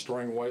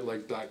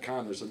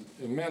 Restoringwhitelake.com. There's an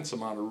immense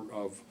amount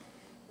of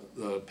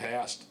the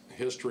past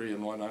history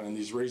and whatnot, and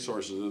these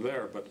resources are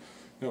there. But,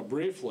 you know,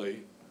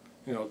 briefly,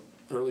 you know,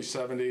 early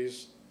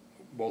 70s,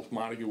 both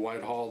Montague,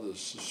 Whitehall, the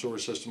sewer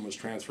system was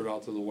transferred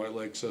out to the White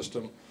Lake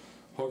system.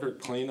 Hooker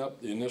cleanup,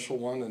 the initial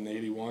one in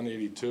 81,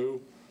 82.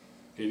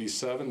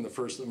 87, the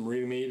first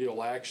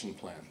remedial action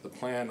plan. The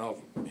plan of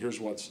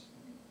here's what's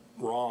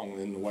wrong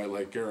in the White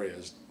Lake area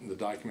is the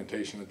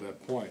documentation at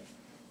that point,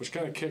 which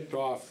kind of kicked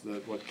off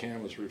what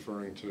Cam was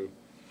referring to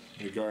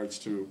in regards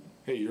to,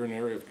 hey, you're an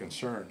area of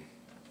concern.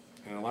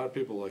 And a lot of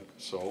people are like,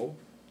 so?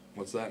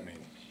 What's that mean?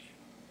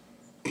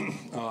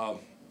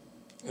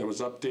 It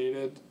was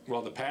updated.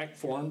 Well, the PAC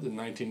formed in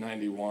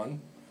 1991,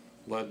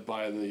 led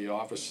by the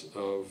Office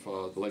of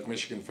the Lake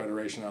Michigan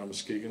Federation out of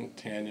Muskegon,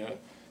 Tanya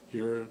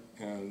here,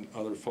 and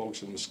other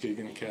folks in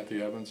Muskegon.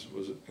 Kathy Evans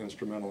was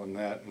instrumental in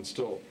that, and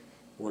still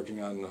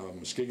working on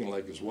Muskegon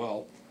Lake as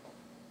well.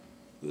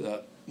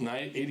 The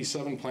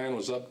 87 plan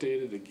was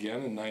updated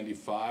again in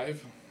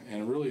 95,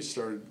 and really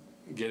started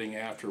getting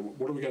after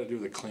what do we got to do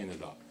to clean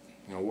it up.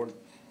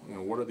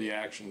 What are the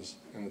actions,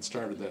 and it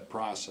started that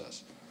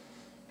process.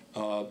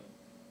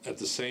 At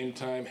the same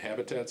time,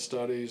 habitat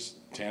studies,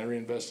 tannery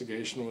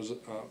investigation was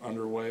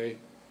underway.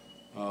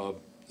 The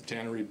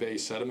Tannery Bay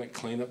sediment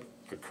cleanup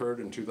occurred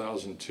in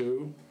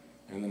 2002,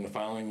 and then the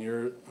following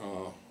year,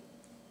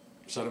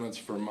 sediments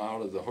from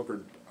out of the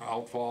Hooker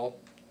outfall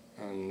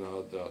and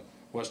the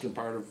western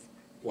part of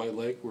White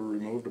Lake were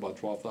removed, about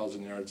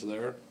 12,000 yards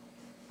there.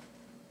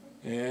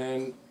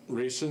 And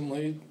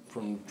recently,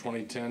 from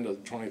 2010 to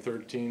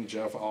 2013,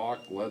 Jeff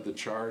Auk led the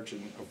charge,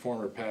 and a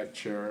former PAC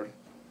chair,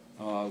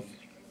 of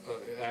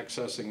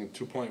accessing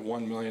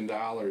 $2.1 million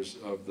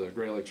of the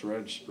Great Lakes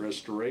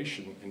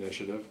Restoration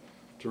Initiative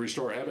to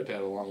restore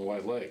habitat along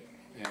White Lake.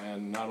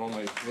 And not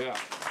only, yeah.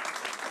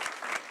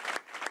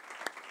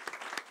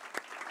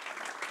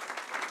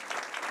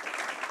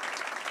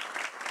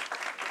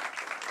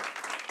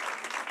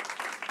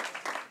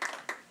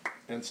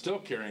 And still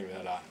carrying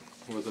that on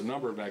with a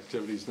number of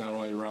activities, not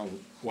only around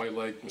White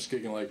Lake,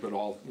 Muskegon Lake, but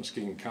all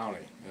Muskegon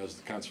County, as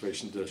the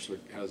Conservation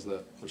District has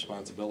that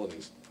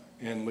responsibilities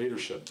and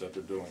leadership that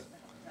they're doing.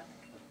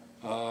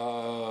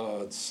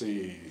 Let's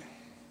see.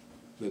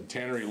 The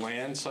Tannery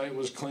land site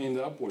was cleaned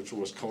up, which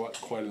was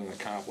quite an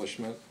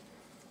accomplishment.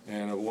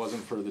 And it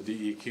wasn't for the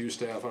DEQ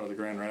staff out of the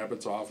Grand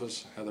Rapids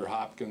office, Heather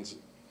Hopkins,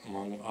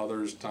 among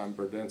others, Tom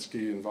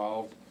Berdinsky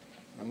involved.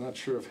 I'm not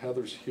sure if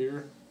Heather's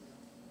here.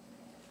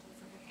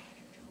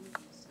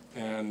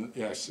 And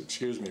yes,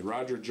 excuse me,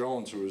 Roger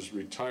Jones, who was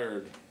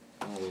retired,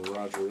 I don't know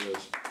where Roger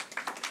is,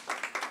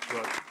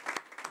 but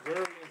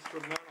very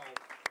instrumental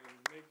in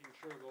making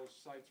sure those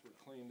sites were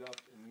cleaned up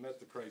and met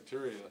the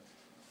criteria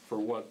for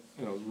what,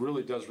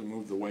 really does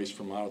remove the waste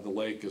from out of the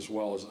lake as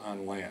well as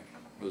on land.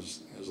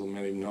 As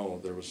many know,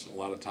 there was a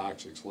lot of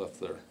toxics left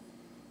there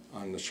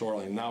on the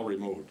shoreline, now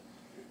removed.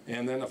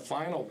 And then a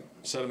final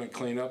sediment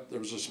cleanup, there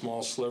was a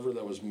small sliver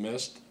that was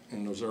missed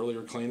in those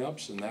earlier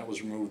cleanups, and that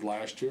was removed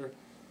last year.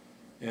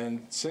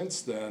 And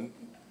since then,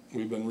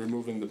 we've been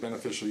removing the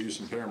beneficial use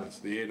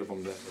impairments, the 8 of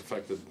them that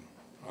affected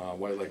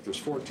White Lake. There's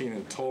 14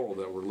 in total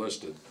that were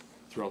listed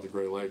throughout the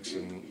Great Lakes,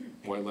 and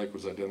White Lake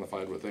was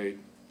identified with 8,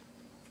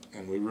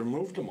 and we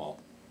removed them all.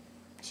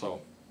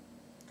 So,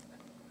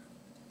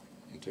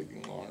 I'm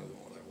taking longer than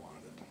what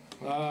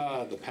I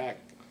wanted. The PAC,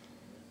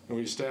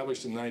 we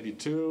established in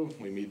 '92.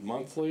 We meet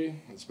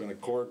monthly. It's been a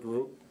core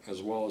group,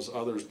 as well as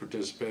others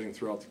participating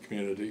throughout the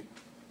community.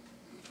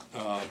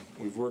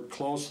 we've worked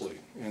closely,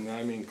 and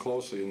I mean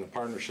closely, in the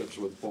partnerships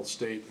with both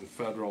state and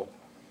federal,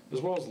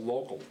 as well as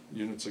local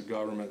units of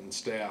government and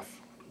staff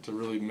to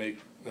really make,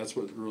 that's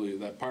what really,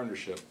 that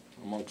partnership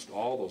amongst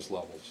all those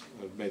levels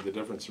have made the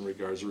difference in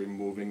regards to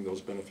removing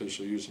those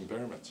beneficial use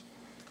impairments.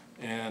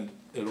 And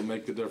it'll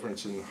make the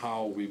difference in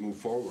how we move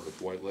forward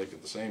with White Lake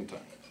at the same time.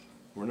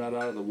 We're not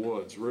out of the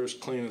woods. We're as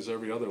clean as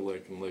every other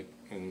lake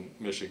in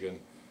Michigan,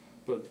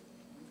 but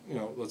you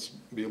know, let's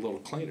be a little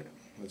cleaner.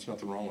 There's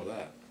nothing wrong with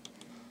that.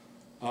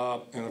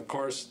 And of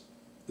course,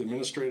 the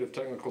administrative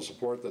technical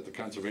support that the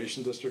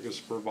Conservation District has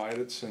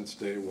provided since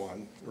day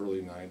one,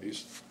 early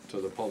 90s, to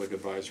the Public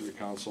Advisory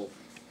Council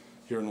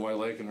here in White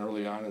Lake and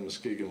early on in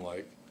Muskegon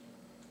Lake.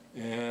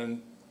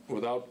 And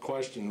without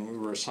question, we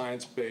were a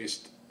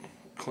science-based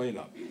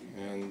cleanup.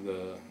 And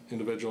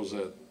individuals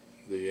at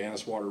the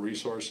Annis Water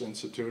Resource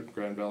Institute,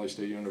 Grand Valley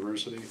State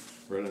University,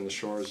 right on the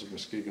shores of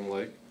Muskegon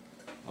Lake.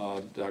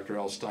 Dr.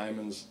 Al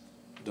Steinman's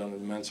done an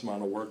immense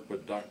amount of work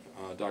with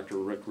Dr.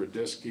 Rick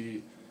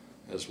Radisky,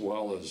 as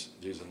well as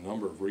a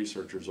number of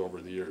researchers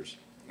over the years.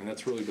 And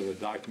that's really been the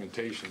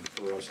documentation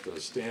for us to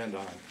stand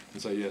on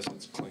and say, yes,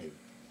 it's clean.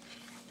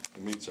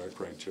 It meets our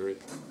criteria.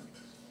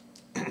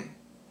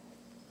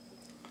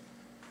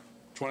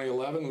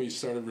 2011, we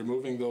started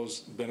removing those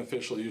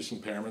beneficial use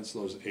impairments,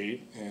 those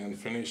 8, and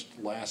finished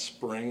last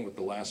spring with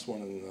the last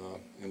one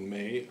in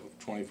May of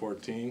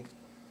 2014.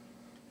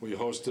 We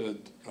hosted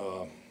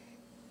a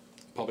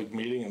public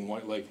meeting in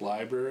White Lake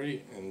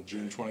Library on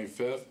June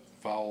 25th,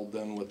 followed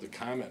then with the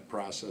comment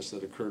process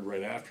that occurred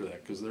right after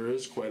that, because there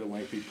is quite a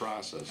lengthy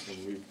process,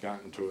 and we've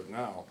gotten to it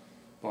now,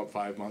 about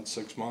 5 months,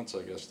 6 months,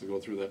 I guess, to go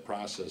through that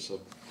process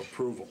of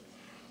approval,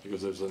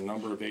 because there's a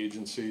number of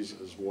agencies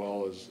as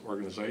well as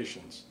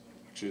organizations,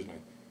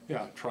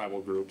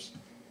 tribal groups,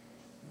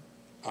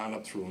 on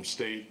up from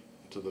state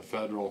to the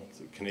federal,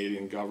 to the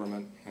Canadian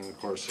government, and of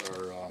course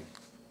our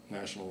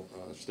National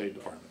State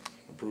Department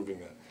approving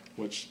that,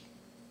 which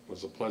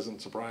was a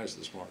pleasant surprise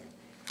this morning.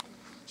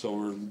 So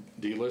we're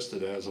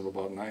delisted as of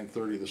about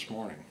 9:30 this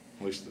morning,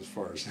 at least as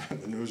far as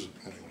the news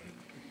anyway.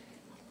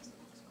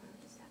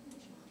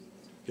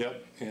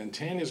 Yep, and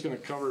Tanya's going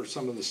to cover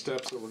some of the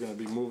steps that we're going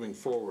to be moving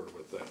forward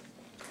with that.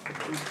 I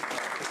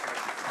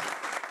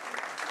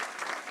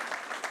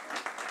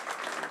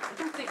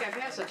don't think I've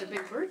had such a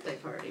big birthday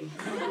party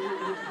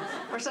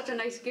or such a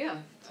nice gift.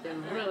 You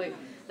know, really,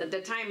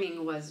 the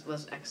timing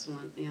was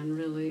excellent, and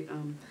really,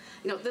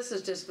 you know, this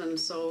has just been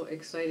so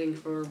exciting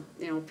for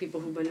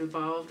people who've been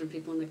involved and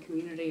people in the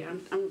community.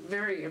 I'm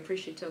very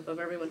appreciative of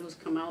everyone who's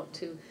come out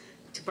to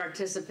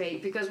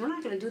participate, because we're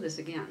not going to do this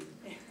again.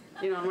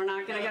 You know, we're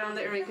not going to get on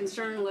the area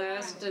concern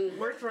list and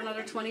work for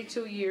another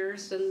 22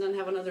 years and then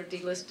have another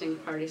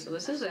delisting party. So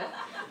this is it.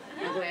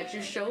 I'm glad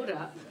you showed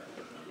up.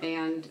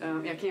 And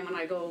Cam and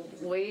I go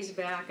ways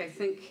back. I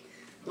think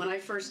when I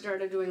first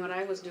started doing what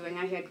I was doing,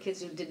 I had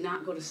kids who did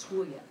not go to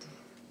school yet.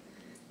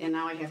 And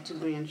now I have 2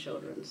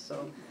 grandchildren.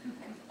 So,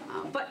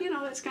 but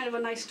it's kind of a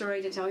nice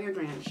story to tell your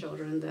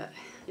grandchildren that,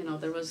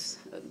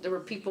 there were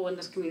people in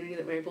this community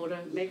that were able to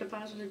make a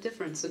positive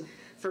difference. And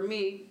for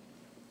me,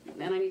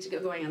 and I need to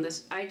get going on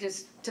this,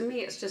 to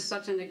me, it's just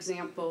such an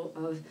example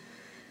of,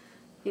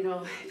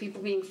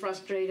 people being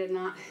frustrated,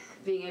 not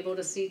being able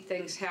to see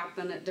things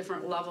happen at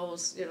different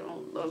levels,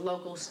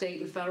 local,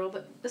 state, and federal,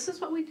 but this is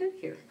what we did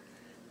here.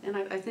 And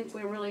I think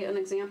we're really an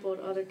example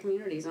to other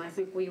communities, and I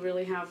think we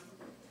really have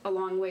a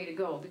long way to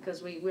go,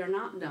 because we're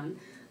not done,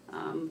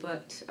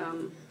 but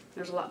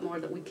there's a lot more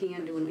that we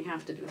can do and we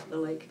have to do for the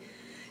lake.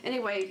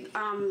 Anyway,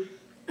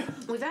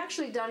 we've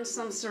actually done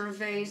some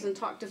surveys and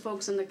talked to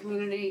folks in the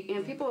community,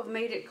 and people have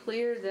made it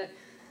clear that,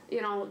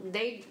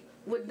 they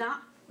would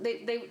not,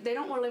 they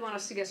don't really want to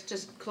see us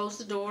just close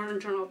the door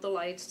and turn off the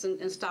lights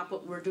and stop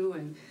what we're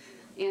doing.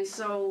 And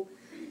so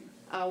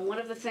one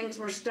of the things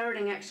we're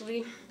starting,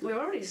 actually, we've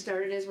already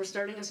started, is we're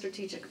starting a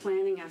strategic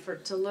planning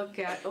effort to look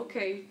at,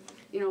 okay,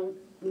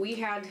 we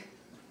had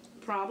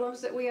problems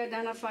that we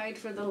identified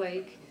for the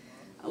lake.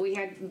 We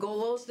had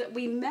goals that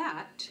we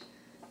met.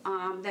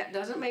 That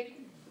doesn't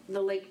make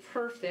the lake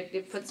perfect.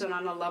 It puts it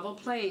on a level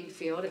playing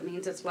field. It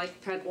means it's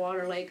like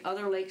Pentwater Lake,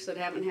 other lakes that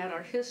haven't had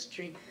our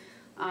history.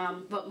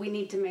 But we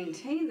need to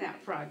maintain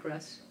that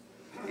progress.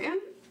 And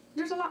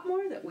there's a lot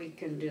more that we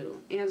can do.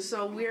 And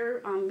so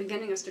we're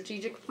beginning a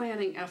strategic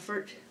planning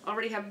effort,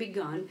 already have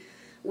begun,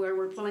 where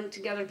we're pulling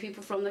together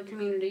people from the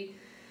community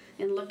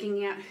and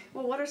looking at,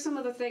 well, what are some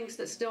of the things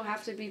that still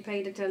have to be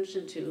paid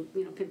attention to?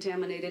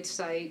 Contaminated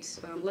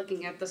sites,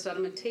 looking at the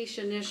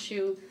sedimentation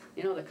issue,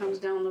 that comes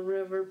down the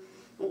river.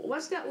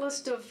 What's that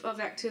list of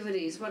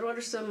activities? What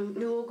are some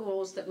new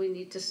goals that we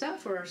need to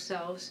set for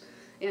ourselves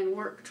and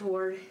work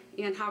toward,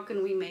 and how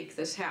can we make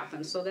this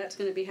happen? So that's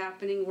going to be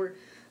happening. We're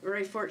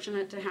very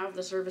fortunate to have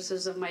the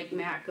services of Mike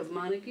Mack of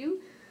Montague,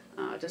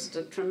 just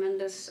a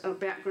tremendous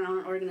background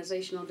in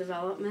organizational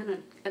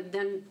development. And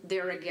then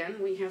there again,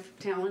 we have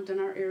talent in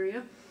our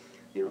area.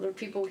 There are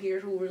people here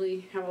who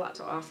really have a lot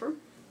to offer.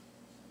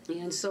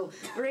 And so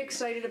very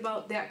excited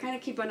about that. Kind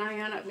of keep an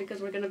eye on it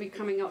because we're going to be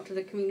coming out to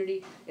the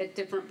community at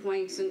different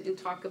points and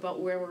talk about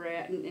where we're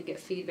at and get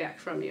feedback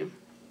from you.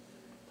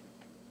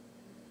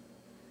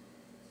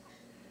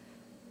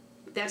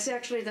 That's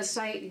actually the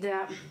site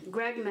that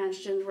Greg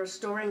mentioned,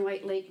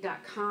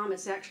 restoringwhitelake.com.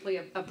 It's actually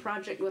a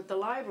project with the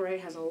library.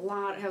 It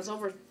has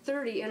over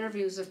 30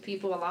 interviews of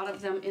people, a lot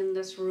of them in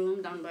this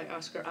room, done by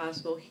Oscar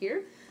Osbo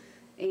here.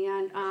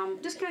 And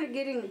just kind of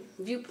getting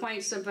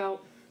viewpoints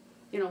about,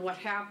 you know, what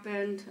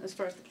happened as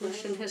far as the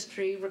pollution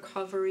history,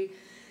 recovery.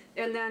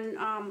 And then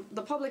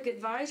the Public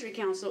Advisory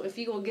Council, if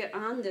you will get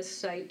on this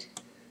site,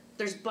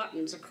 there's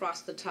buttons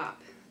across the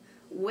top.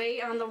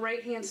 Way on the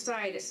right-hand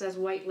side, it says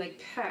White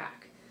Lake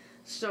PAC.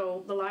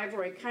 So the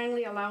library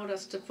kindly allowed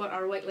us to put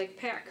our White Lake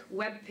PAC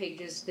web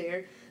pages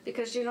there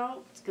because, you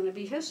know, it's going to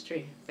be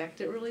history. In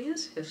fact, it really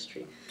is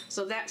history.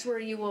 So that's where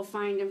you will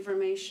find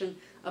information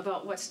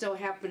about what's still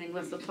happening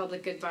with the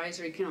Public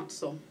Advisory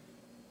Council.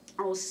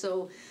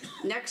 Also,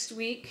 next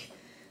week,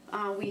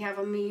 we have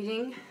a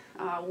meeting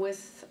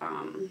with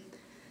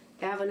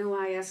Avenue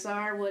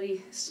ISR,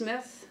 Woody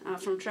Smith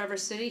from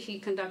Traverse City. He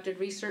conducted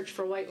research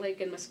for White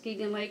Lake and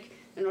Muskegon Lake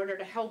in order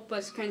to help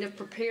us kind of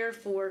prepare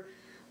for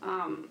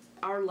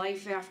our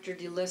life after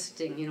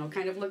delisting, you know,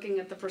 kind of looking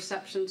at the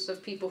perceptions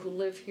of people who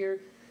live here,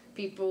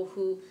 people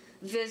who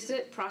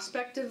visit,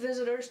 prospective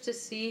visitors to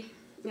see,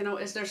 you know,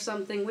 is there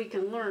something we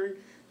can learn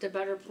to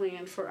better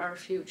plan for our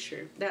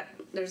future.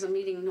 There's a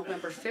meeting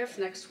November 5th,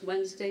 next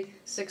Wednesday,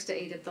 6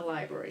 to 8 at the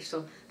library.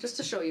 So just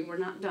to show you, we're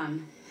not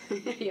done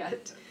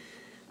yet.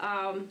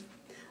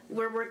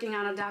 We're working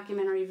on a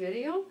documentary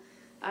video.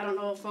 I don't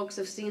know if folks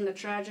have seen The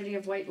Tragedy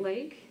of White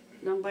Lake,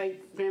 done by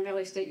Grand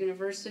Valley State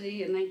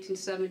University in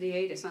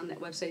 1978. It's on that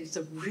website. It's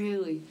a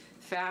really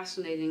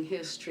fascinating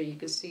history. You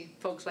can see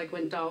folks like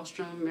Wynn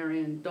Dahlstrom,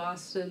 Marion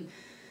Dawson,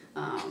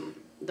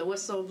 the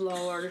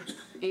whistleblower,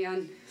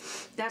 and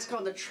that's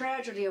called The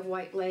Tragedy of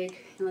White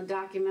Lake. And the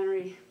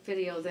documentary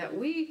video that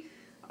we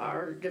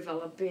are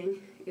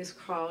developing is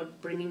called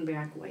Bringing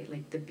Back White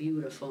Lake the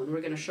Beautiful, and we're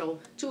going to show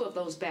 2 of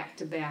those back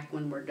to back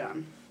when we're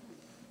done.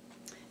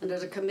 And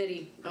there's a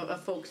committee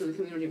of folks in the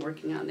community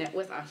working on that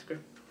with Oscar.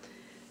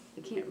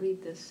 I can't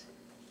read this.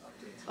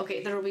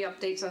 Okay, there will be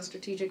updates on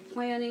strategic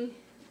planning.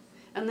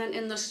 And then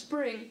in the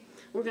spring,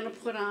 we're going to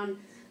put on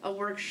a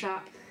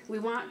workshop. We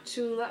want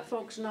to let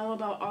folks know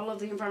about all of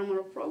the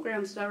environmental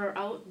programs that are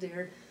out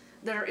there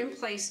that are in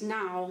place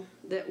now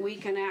that we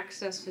can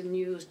access and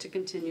use to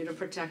continue to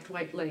protect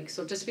White Lake.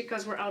 So just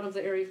because we're out of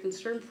the Area of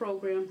Concern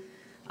program,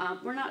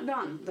 we're not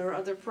done. There are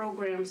other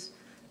programs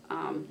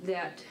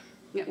that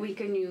we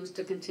can use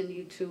to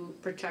continue to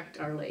protect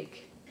our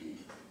lake.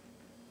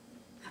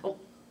 Oh,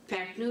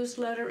 PAC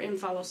newsletter and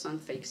follow us on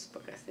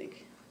Facebook, I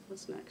think.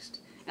 What's next?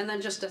 And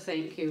then just a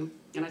thank you.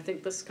 And I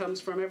think this comes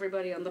from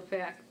everybody on the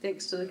PAC.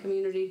 Thanks to the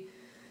community,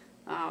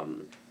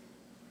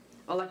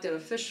 elected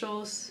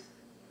officials,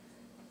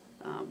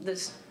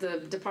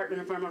 the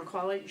Department of Environmental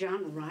Quality,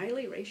 John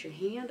Riley, raise your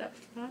hand up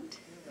front.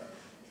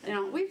 You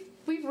know,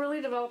 we've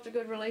really developed a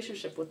good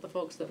relationship with the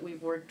folks that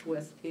we've worked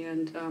with.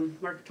 And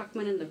Mark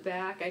Tuckman in the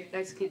back, I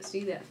just can't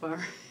see that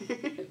far.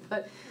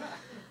 But,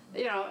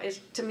 you know,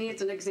 to me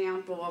it's an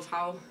example of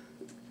how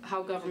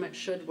government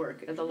should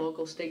work at the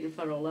local, state, and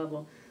federal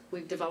level.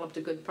 We've developed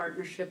a good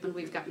partnership and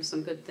we've gotten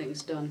some good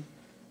things done.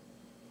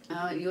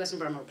 U.S.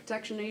 Environmental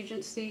Protection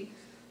Agency,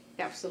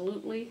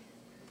 absolutely.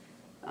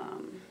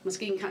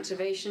 Muskegon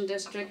Conservation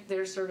District,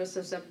 their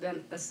services have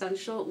been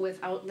essential.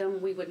 Without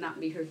them, we would not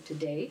be here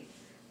today.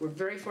 We're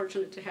very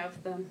fortunate to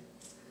have them.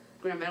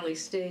 Grand Valley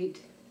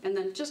State, and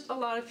then just a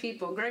lot of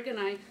people. Greg and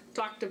I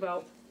talked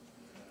about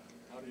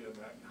how do you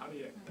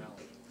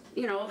acknowledge?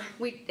 You know,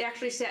 we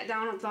actually sat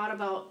down and thought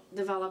about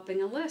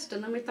developing a list,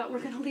 and then we thought we're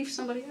going to leave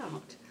somebody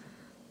out.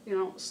 You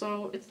know,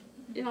 so it's,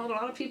 you know, a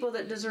lot of people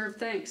that deserve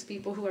thanks,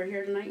 people who are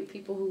here tonight and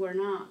people who are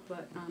not,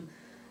 but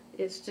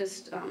it's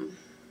just,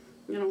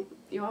 you know,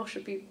 you all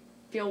should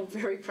feel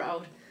very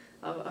proud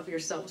of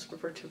yourselves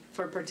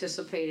for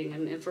participating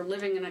and for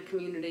living in a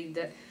community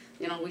that,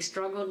 you know, we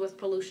struggled with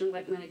pollution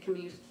like many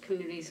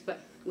communities,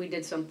 but we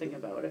did something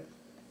about it.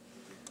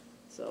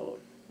 So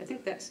I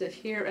think that's it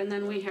here. And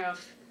then we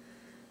have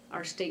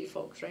our state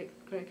folks, right,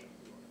 Greg?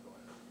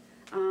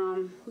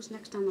 Who's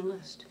next on the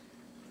list?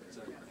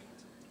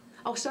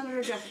 Oh,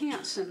 Senator Jeff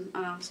Hansen.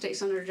 State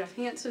Senator Jeff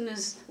Hansen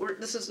this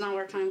is now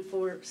our time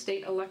for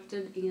state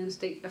elected and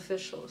state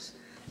officials.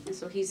 And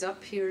so he's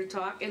up here to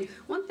talk. And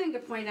one thing to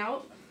point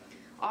out,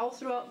 all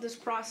throughout this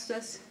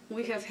process,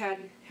 we have had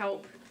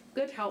help,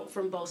 good help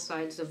from both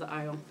sides of the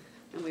aisle,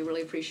 and we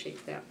really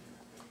appreciate that.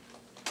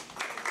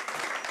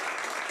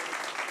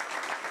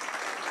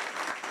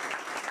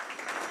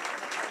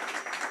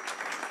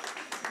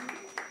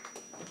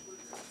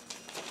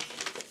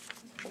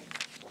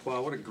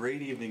 Wow, what a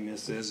great evening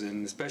this is,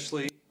 and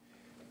especially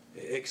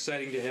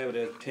exciting to have it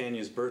at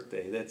Tanya's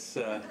birthday. That's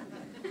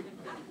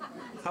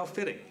how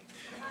fitting.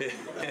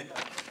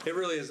 It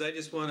really is. I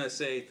just want to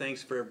say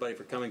thanks for everybody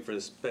for coming for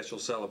this special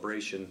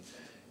celebration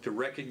to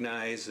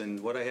recognize,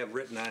 and what I have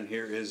written on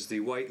here is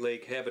the White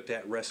Lake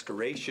Habitat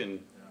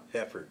Restoration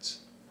efforts.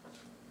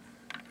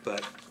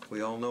 But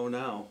we all know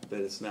now that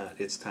it's not.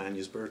 It's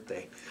Tanya's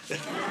birthday.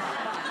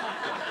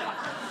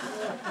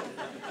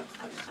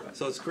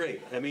 So it's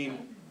great. I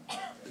mean,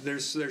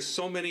 there's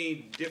so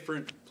many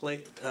different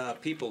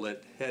people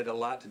that had a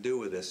lot to do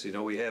with this. You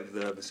know, we have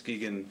the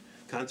Muskegon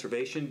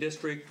Conservation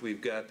District,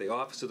 we've got the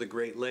Office of the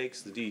Great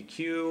Lakes, the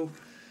DEQ,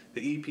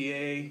 the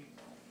EPA,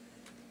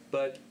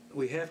 but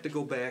we have to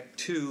go back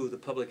to the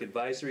Public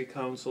Advisory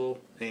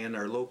Council and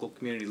our local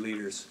community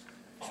leaders,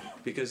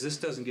 because this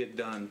doesn't get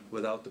done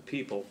without the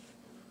people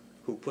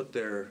who put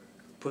their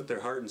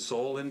heart and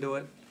soul into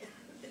it.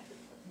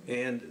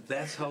 And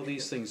that's how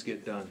these things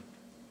get done.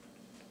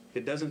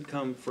 It doesn't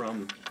come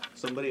from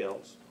somebody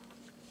else.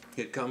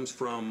 It comes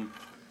from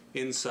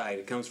inside.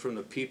 It comes from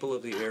the people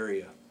of the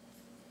area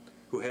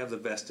who have the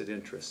vested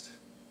interest.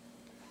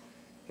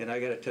 And I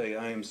got to tell you,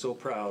 I am so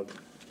proud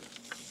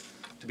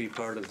to be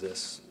part of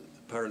this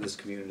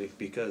community,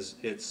 because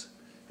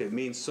it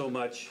means so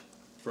much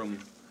from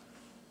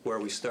where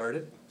we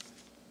started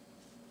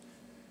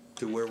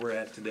to where we're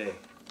at today.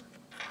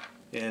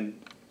 And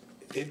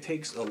it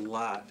takes a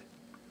lot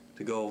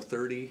to go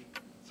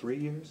 33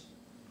 years?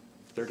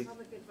 30?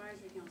 Public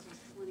Advisory Council is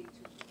 22.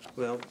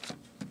 Well,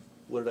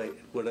 what did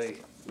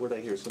I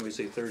hear? Somebody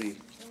say 30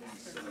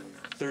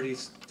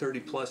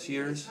 plus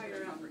years?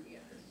 Area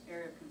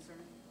of concern.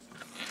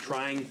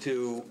 Trying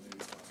to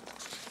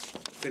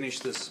finish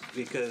this,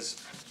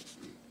 because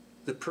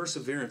the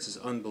perseverance is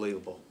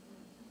unbelievable.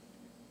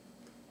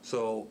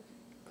 So,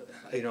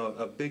 you know,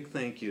 a big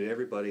thank you to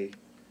everybody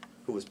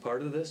who was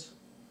part of this.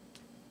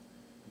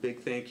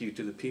 Big thank you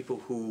to the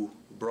people who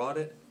brought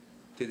it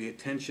to the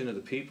attention of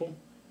the people,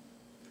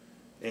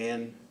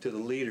 and to the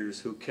leaders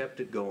who kept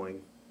it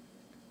going,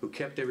 who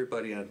kept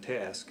everybody on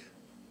task,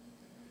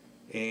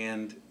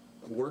 and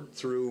worked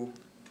through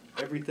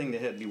everything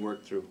that had to be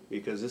worked through,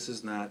 because this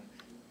is not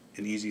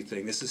an easy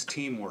thing. This is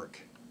teamwork.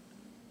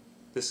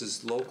 This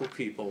is local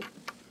people.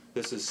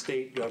 This is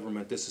state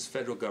government. This is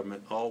federal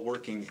government, all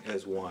working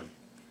as one.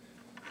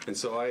 And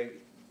so I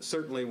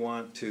certainly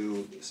want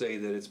to say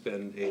that it's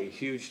been a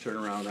huge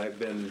turnaround. I've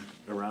been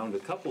around a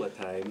couple of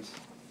times,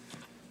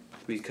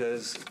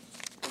 because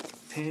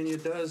Tanya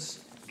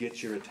does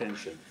get your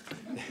attention.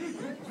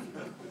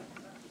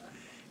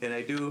 And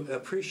I do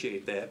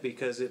appreciate that,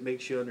 because it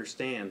makes you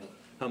understand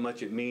how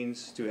much it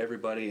means to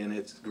everybody, and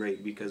it's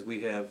great because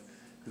we have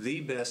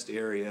the best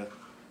area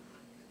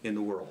in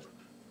the world.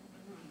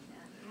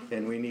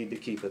 And we need to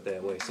keep it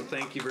that way. So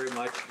thank you very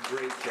much.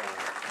 Great job.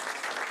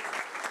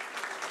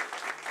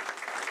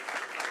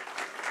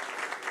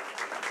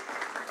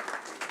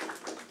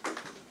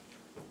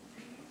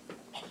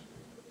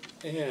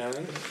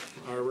 And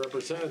our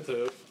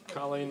representative,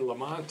 Colleen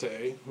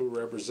Lamonte, who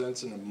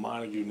represents a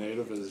Montague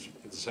native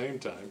at the same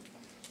time,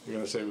 you're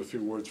going to say a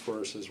few words for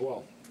us as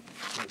well.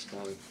 Thanks,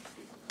 Colleen.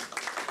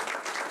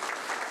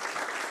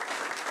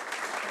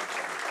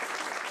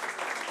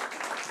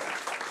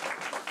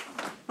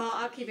 Well,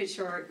 I'll keep it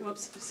short.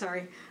 Whoops,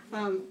 sorry.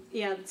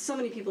 Yeah, so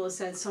many people have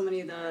said so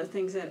many of the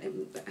things that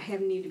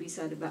have need to be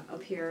said about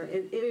up here.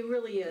 It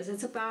really is.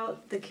 It's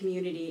about the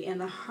community and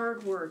the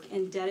hard work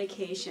and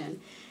dedication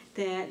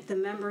that the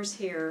members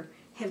here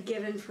have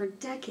given for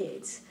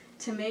decades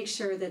to make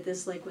sure that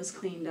this lake was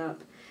cleaned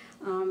up.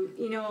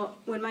 You know,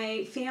 when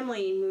my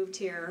family moved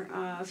here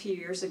a few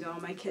years ago,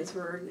 my kids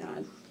were,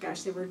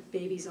 gosh, they were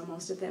babies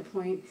almost at that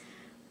point.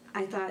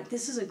 I thought,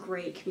 this is a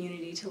great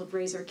community to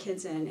raise our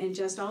kids in, and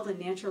just all the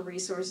natural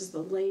resources, the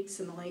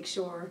lakes and the lake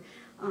shore,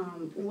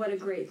 what a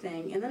great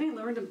thing. And then I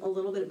learned a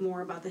little bit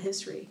more about the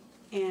history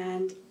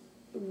and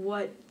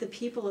what the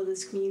people of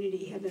this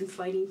community have been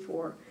fighting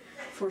for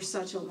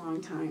such a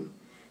long time.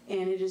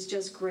 And it is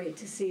just great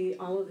to see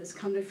all of this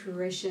come to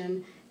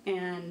fruition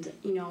and,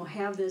 you know,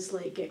 have this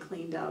lake get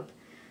cleaned up.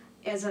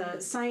 As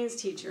a science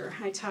teacher,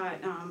 I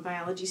taught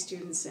biology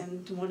students,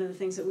 and one of the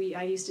things that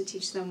I used to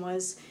teach them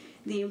was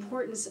the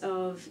importance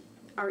of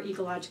our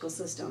ecological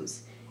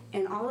systems,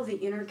 and all of the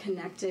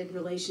interconnected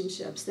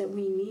relationships that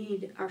we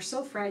need are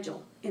so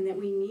fragile and that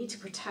we need to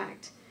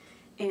protect.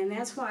 And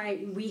that's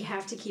why we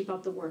have to keep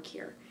up the work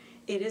here.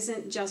 It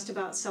isn't just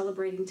about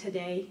celebrating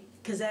today,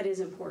 because that is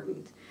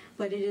important,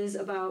 but it is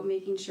about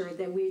making sure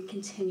that we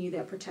continue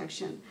that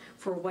protection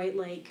for White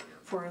Lake,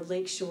 for our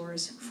lake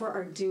shores, for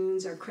our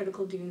dunes, our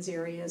critical dunes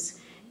areas.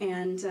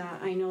 And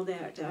I know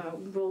that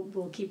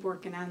we'll keep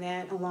working on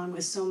that along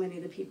with so many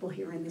of the people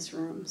here in this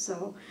room.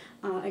 So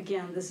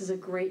again, this is a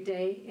great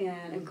day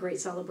and a great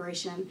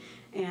celebration,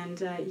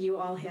 and you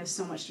all have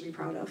so much to be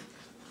proud of.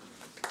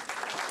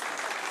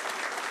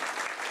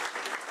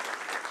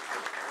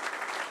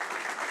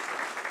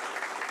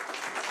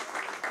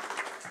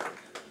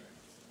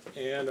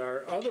 And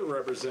our other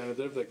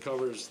representative that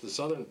covers the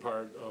southern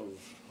part of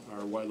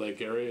our White Lake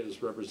area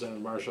is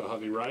Representative Marcia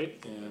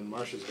Hovey-Wright, and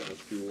Marcia's got a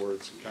few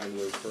words, kind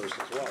words for us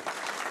as well.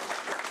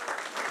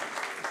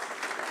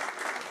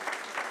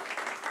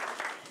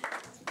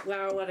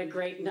 Wow, what a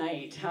great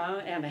night, huh?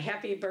 And a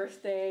happy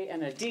birthday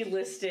and a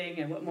delisting,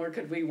 and what more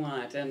could we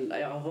want? And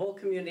a whole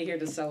community here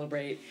to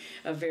celebrate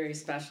a very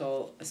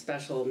special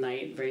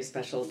night, very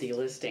special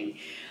delisting.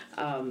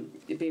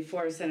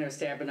 Before Senator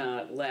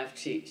Stabenow left,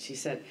 she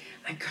said,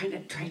 I kind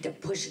of tried to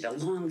push it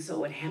along so it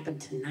would happen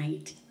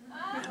tonight.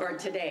 Or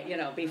today, you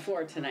know,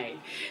 before tonight.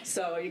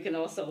 So you can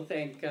also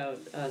thank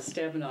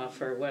Stabenow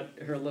for what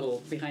her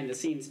little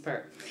behind-the-scenes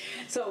part.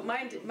 So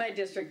my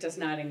district does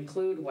not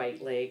include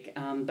White Lake,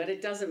 but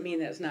it doesn't mean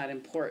that it's not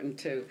important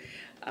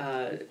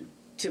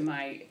to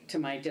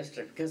my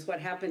district, because what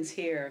happens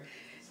here,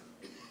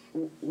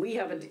 we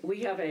have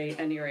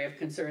an area of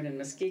concern in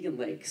Muskegon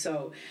Lake.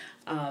 So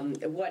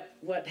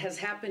what has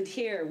happened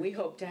here, we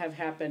hope to have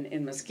happen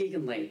in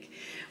Muskegon Lake,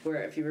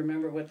 where if you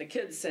remember what the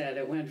kids said,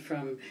 it went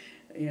from,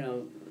 you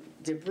know,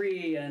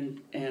 debris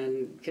and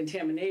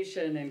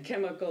contamination and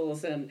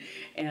chemicals and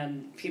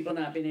people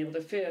not being able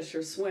to fish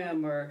or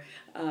swim or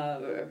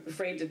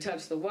afraid to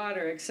touch the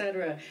water,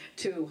 etc.,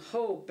 to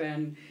hope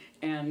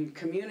and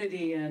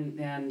community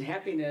and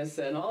happiness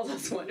and all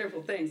those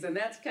wonderful things. And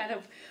that's kind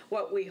of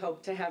what we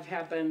hope to have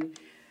happen,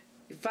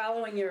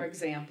 following your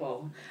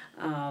example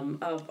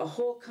of a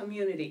whole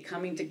community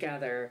coming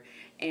together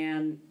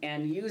and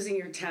using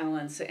your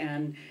talents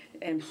and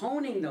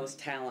honing those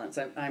talents.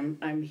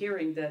 I'm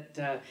hearing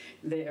that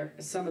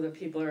some of the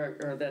people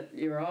are that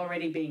you're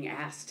already being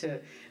asked to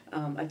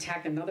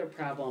attack another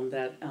problem,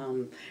 that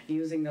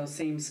using those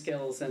same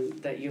skills and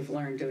that you've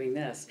learned doing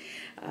this.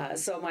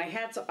 So my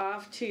hat's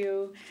off to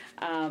you,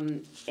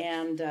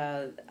 and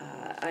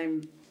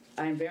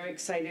I'm very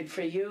excited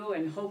for you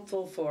and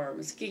hopeful for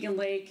Muskegon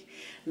Lake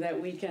that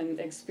we can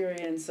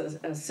experience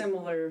a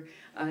similar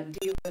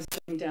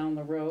delisting down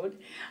the road.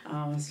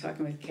 I was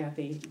talking with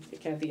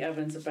Kathy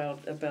Evans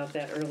about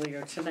that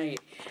earlier tonight.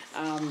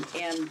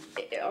 And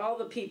all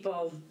the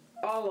people,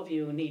 all of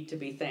you need to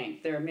be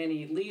thanked. There are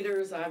many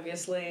leaders,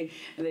 obviously,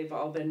 and they've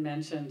all been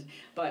mentioned,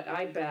 but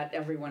I bet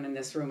everyone in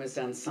this room has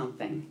done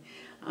something.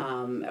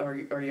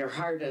 Or your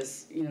heart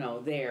is, you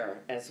know, there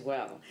as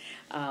well.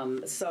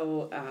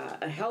 So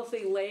a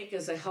healthy lake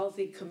is a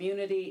healthy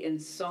community in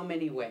so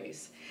many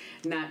ways,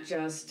 not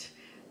just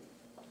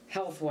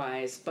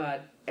health-wise,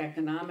 but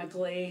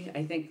economically.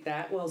 I think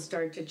that will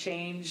start to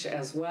change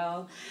as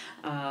well,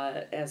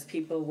 as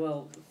people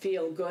will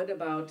feel good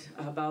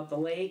about the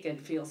lake and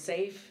feel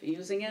safe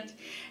using it.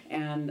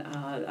 And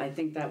I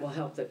think that will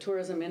help the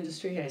tourism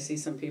industry. I see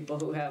some people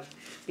who have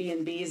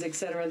B&Bs, et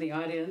cetera, in the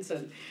audience.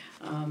 And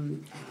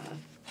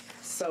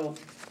so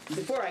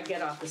before I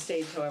get off the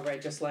stage, however,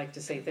 I'd just like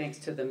to say thanks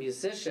to the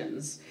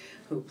musicians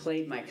who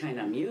played my kind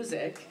of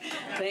music.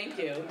 Thank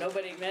you.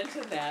 Nobody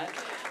mentioned that.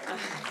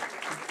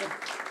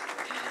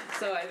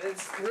 So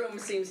this room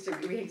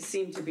we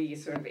seem to be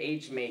sort of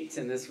age mates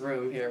in this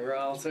room here. We're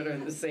all sort of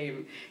in the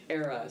same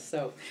era.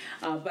 So,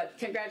 but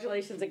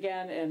congratulations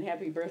again, and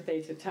happy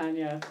birthday to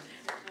Tanya.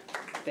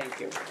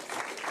 Thank you.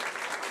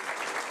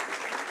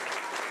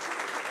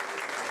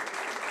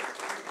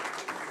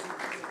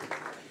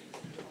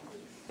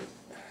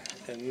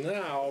 And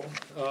now,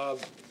 a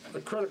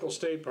critical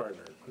state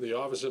partner, the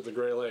Office of the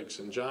Great Lakes.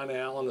 And John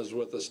Allen is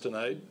with us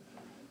tonight,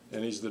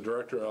 and he's the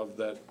director of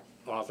that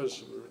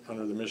office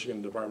under the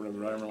Michigan Department of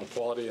Environmental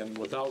Quality. And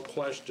without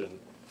question,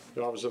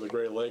 the Office of the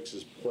Great Lakes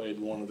has played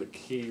one of the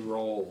key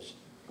roles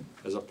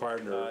as a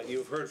partner.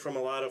 You've heard from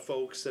a lot of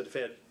folks that have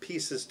had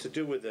pieces to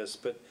do with this,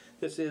 but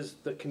this is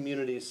the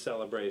community's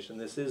celebration.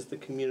 This is the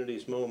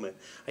community's moment.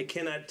 I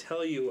cannot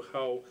tell you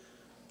how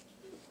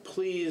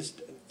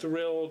pleased,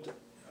 thrilled,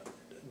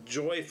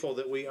 joyful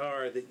that we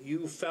are that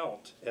you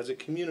felt as a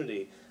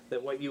community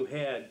that what you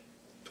had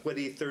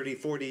 20, 30,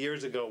 40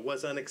 years ago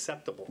was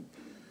unacceptable,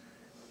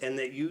 and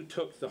that you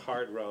took the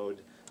hard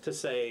road to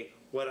say,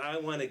 what I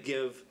want to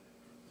give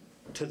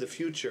to the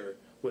future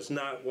was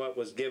not what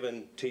was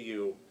given to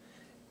you.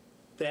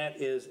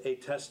 That is a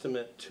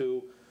testament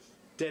to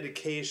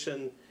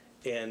dedication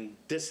and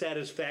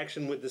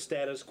dissatisfaction with the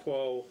status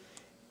quo,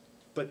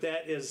 but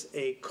that is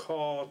a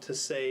call to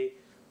say,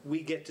 we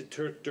get to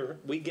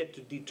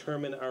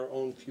determine our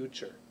own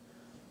future.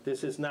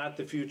 This is not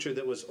the future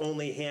that was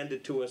only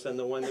handed to us and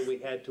the one that we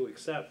had to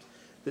accept.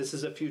 This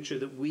is a future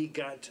that we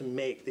got to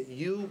make, that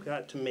you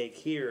got to make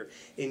here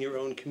in your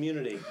own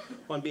community.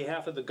 On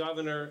behalf of the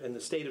governor and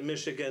the state of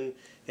Michigan,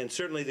 and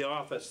certainly the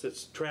office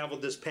that's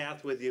traveled this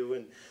path with you,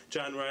 and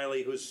John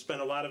Riley, who's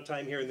spent a lot of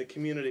time here in the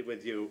community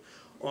with you,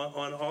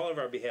 on all of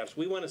our behalfs,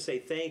 we want to say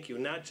thank you,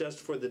 not just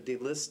for the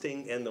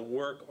delisting and the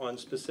work on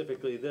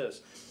specifically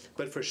this,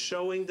 but for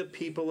showing the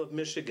people of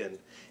Michigan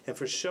and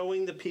for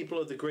showing the people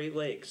of the Great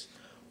Lakes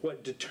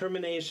what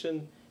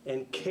determination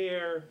and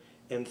care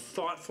and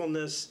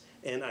thoughtfulness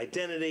and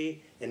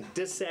identity and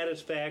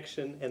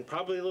dissatisfaction and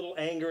probably a little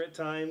anger at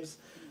times,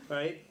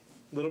 right?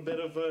 A little bit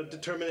of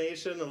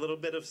determination, a little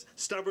bit of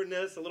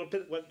stubbornness, a little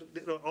bit,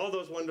 all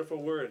those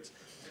wonderful words.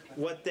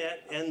 What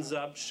that ends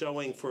up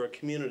showing for a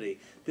community.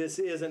 This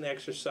is an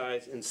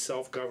exercise in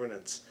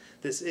self-governance.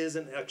 This is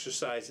an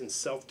exercise in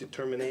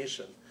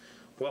self-determination.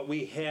 What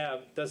we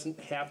have doesn't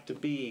have to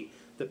be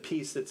the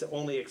piece that's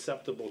only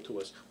acceptable to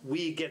us.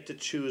 We get to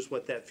choose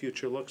what that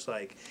future looks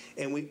like,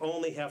 and we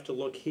only have to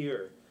look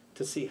here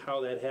to see how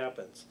that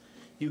happens.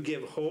 You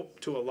give hope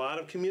to a lot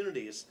of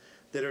communities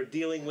that are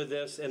dealing with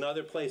this in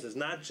other places,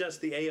 not just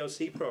the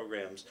AOC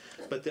programs,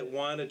 but that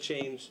want to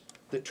change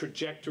the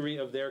trajectory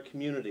of their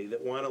community,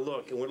 that want to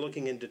look, and we're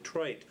looking in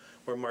Detroit,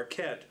 or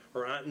Marquette,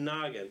 or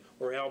Ontonagon,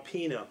 or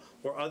Alpena,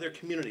 or other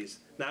communities,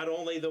 not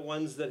only the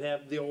ones that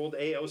have the old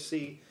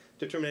AOC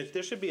determination.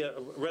 There should be a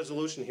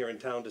resolution here in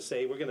town to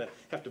say we're going to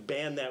have to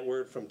ban that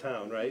word from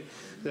town, right?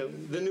 The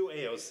new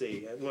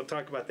AOC, and we'll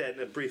talk about that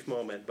in a brief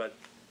moment, but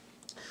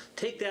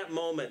take that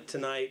moment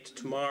tonight,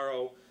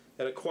 tomorrow,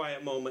 at a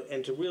quiet moment,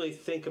 and to really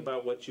think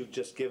about what you've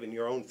just given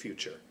your own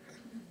future.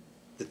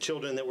 The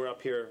children that were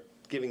up here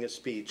giving a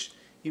speech,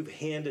 you've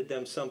handed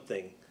them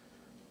something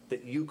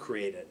that you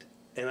created,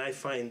 and I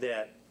find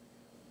that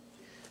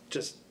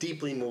just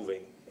deeply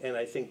moving. And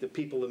I think the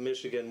people of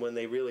Michigan, when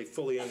they really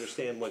fully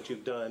understand what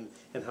you've done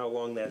and how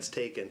long that's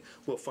taken,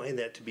 will find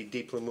that to be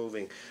deeply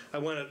moving. I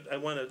want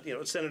to, you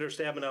know, Senator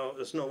Stabenow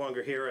is no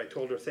longer here. I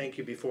told her thank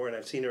you before, and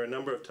I've seen her a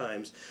number of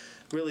times.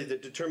 Really, the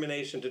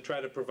determination to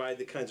try to provide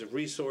the kinds of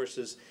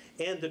resources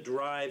and the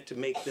drive to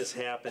make this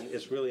happen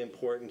is really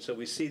important. So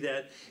we see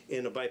that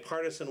in a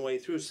bipartisan way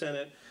through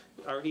Senate.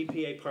 Our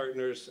EPA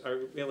partners are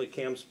really,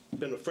 Cam's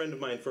been a friend of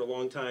mine for a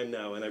long time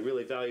now, and I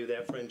really value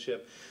that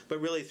friendship. But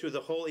really through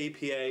the whole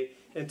EPA,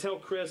 and tell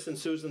Chris and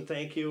Susan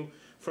thank you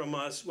from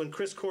us. When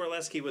Chris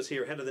Kowaleski was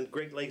here, head of the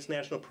Great Lakes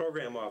National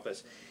Program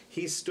Office,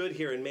 he stood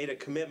here and made a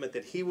commitment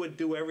that he would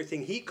do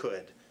everything he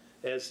could,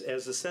 as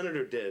the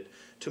senator did,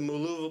 to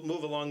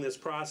move along this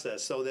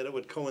process so that it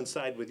would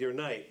coincide with your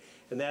night.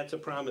 And that's a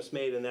promise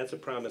made, and that's a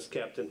promise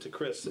kept. And to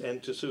Chris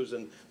and to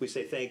Susan, we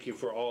say thank you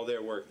for all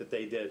their work that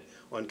they did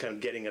on kind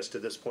of getting us to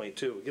this point,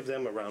 too. Give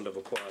them a round of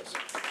applause.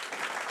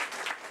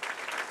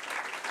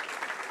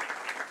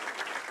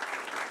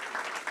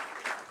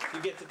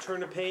 You get to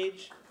turn a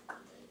page.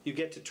 You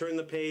get to turn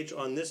the page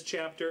on this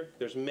chapter.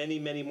 There's many,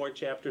 many more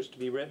chapters to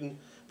be written.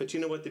 But you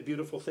know what the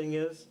beautiful thing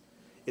is?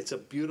 It's a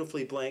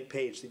beautifully blank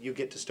page that you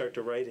get to start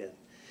to write in.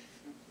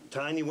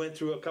 Tanya went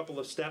through a couple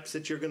of steps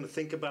that you're going to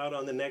think about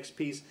on the next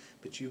piece,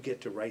 but you get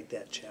to write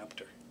that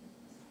chapter.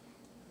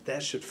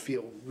 That should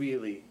feel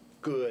really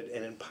good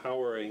and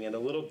empowering and a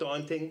little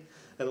daunting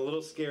and a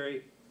little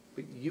scary,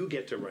 but you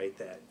get to write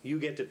that. You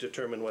get to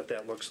determine what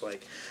that looks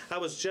like. I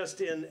was just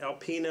in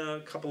Alpena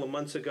a couple of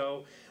months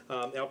ago.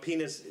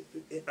 Alpena's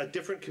a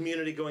different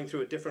community going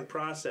through a different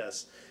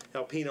process.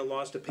 Alpena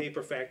lost a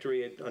paper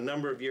factory a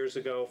number of years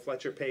ago,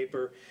 Fletcher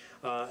Paper,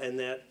 and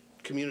that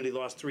community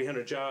lost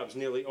 300 jobs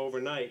nearly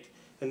overnight.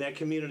 And that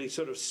community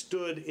sort of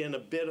stood in a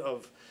bit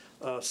of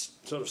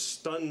sort of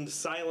stunned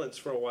silence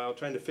for a while,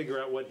 trying to figure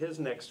out what his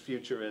next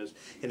future is.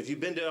 And if you've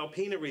been to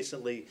Alpena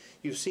recently,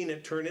 you've seen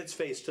it turn its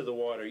face to the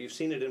water. You've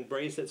seen it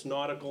embrace its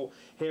nautical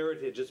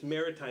heritage, its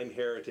maritime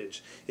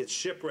heritage, its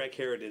shipwreck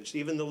heritage.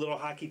 Even the little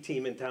hockey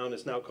team in town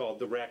is now called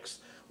the Rex,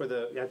 or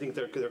I think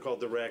they're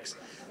called the Rex.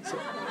 So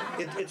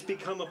it's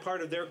become a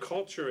part of their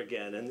culture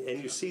again,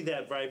 and you see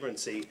that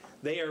vibrancy.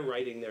 They are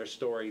writing their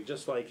story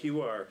just like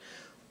you are.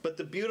 But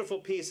the beautiful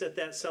piece at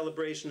that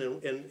celebration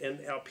in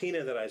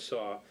Alpena that I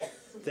saw,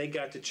 they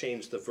got to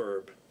change the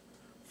verb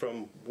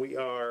from we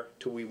are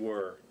to we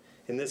were.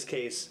 In this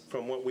case,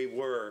 from what we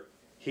were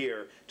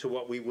here to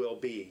what we will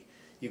be.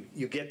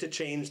 You get to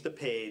change the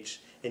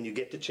page, and you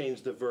get to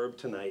change the verb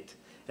tonight.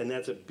 And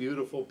that's a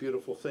beautiful,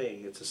 beautiful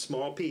thing. It's a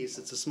small piece.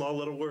 It's a small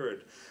little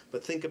word.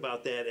 But think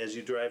about that as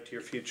you drive to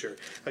your future.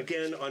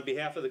 Again, on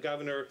behalf of the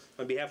governor,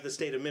 on behalf of the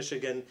state of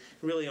Michigan,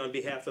 really on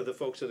behalf of the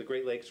folks of the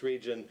Great Lakes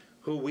region,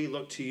 who we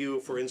look to you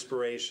for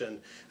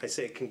inspiration, I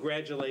say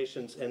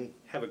congratulations and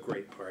have a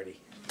great party.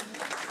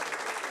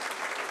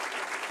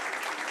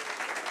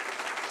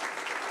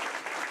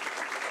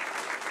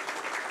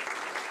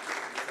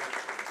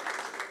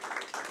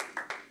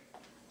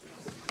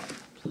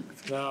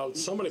 Now,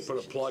 somebody put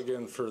a plug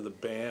in for the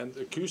band,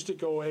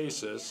 Acoustic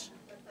Oasis.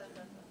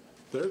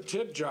 Their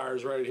tip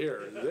jars right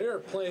here. They are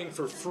playing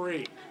for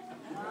free,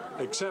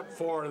 except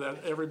for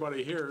that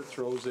everybody here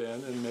throws in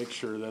and makes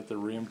sure that they're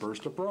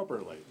reimbursed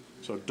appropriately.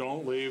 So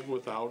don't leave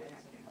without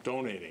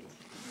donating.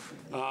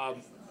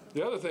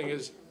 The other thing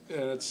is,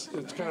 and it's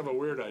kind of a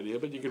weird idea,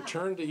 but you could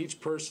turn to each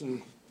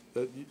person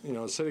that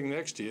sitting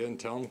next to you and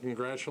tell them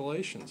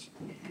congratulations.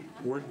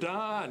 We're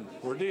done.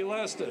 We're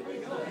delisted.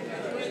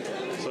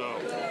 So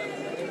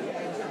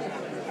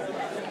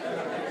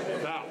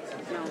now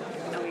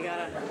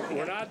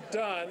we're not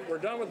done. We're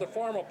done with the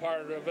formal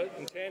part of it,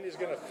 and Tanya's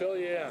going to fill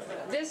you in.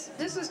 This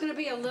is going to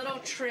be a little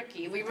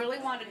tricky. We really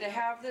wanted to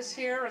have this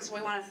here, so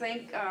we want to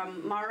thank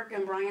Mark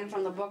and Brian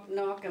from the Book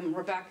Nook and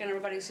Rebecca and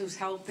everybody who's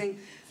helping.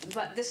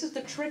 But this is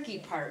the tricky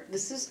part.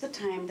 This is the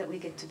time that we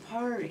get to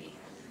party.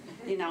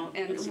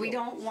 And we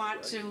don't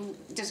want to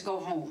just go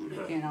home,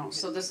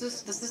 So this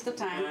is the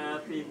time.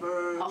 Happy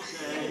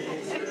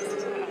birthday to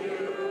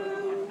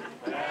you.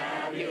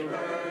 Happy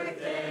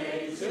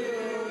birthday to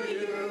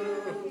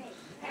you.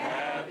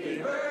 Happy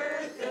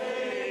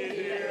birthday,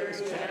 dear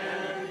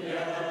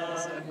Tanya.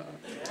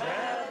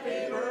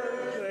 Happy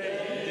birthday.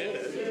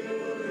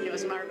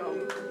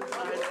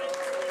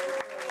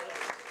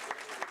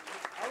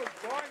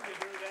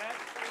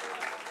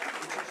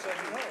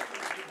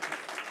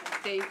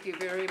 Thank you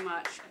very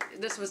much.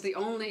 This was the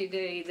only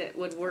day that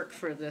would work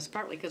for this,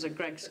 partly because of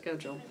Greg's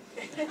schedule.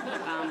 That's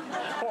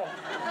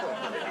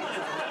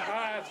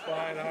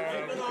fine.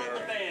 I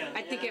don't care.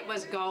 I think it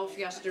was golf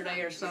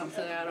yesterday or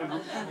something, I don't know.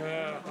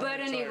 Yeah,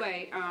 But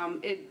anyway,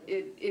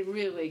 it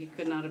really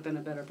could not have been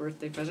a better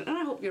birthday present. And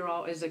I hope you're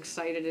all as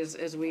excited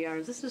as we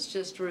are. This is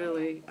just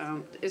really,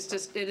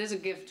 it is a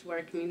gift to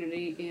our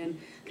community and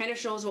kind of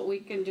shows what we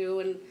can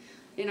do. And,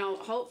 you know,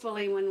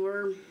 hopefully when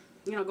we're,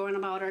 you know, going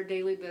about our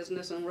daily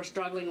business and we're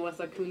struggling with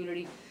a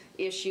community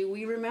issue,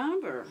 we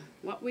remember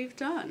what we've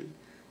done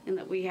and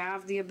that we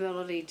have the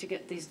ability to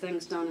get these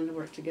things done and to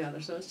work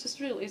together. So it's just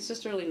really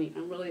neat.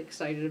 I'm really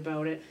excited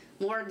about it,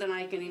 more than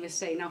I can even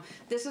say. Now,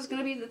 this is going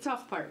to be the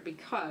tough part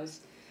because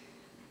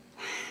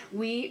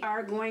we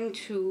have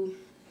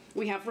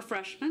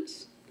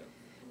refreshments.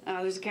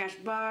 There's a cash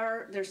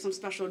bar. There's some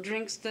special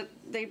drinks that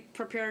they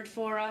prepared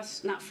for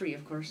us. Not free,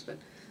 of course, but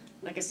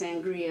like a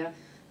sangria.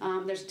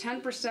 There's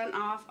 10%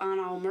 off on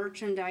all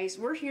merchandise.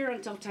 We're here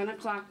until 10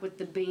 o'clock with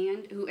the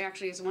band, who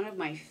actually is one of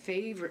my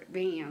favorite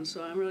bands,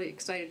 so I'm really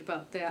excited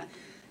about that.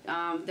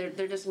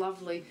 They're just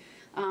lovely.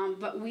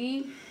 But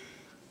we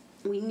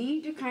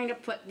need to kind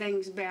of put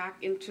things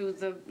back into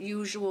the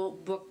usual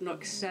Book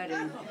Nook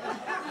setting.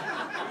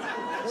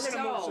 We're going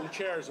to move some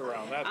chairs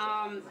around, that's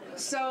all.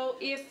 So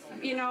if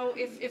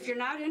you're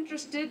not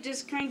interested,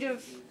 just kind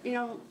of,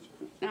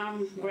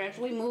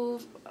 gradually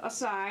move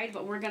aside,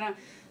 but we're going to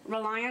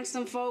rely on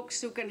some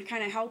folks who can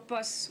kind of help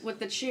us with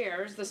the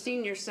chairs. The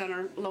senior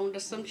center loaned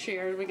us some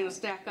chairs. We're going to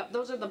stack up.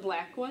 Those are the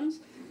black ones.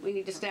 We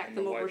need to stack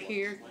them over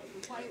here.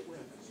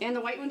 And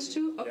the white ones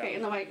too? Okay,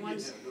 and the white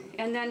ones.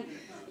 And then,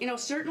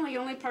 certainly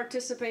only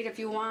participate if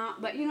you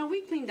want, but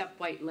we cleaned up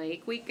White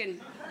Lake. We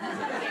can...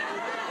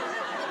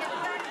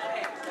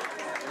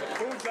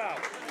 Food's out.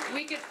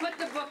 We could put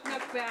the Book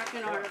Nook back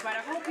in order, but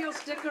I hope you'll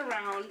stick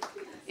around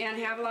and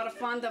have a lot of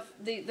fun.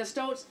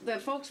 The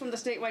folks from the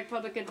Statewide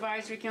Public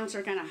Advisory Council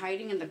are kind of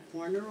hiding in the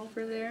corner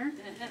over there,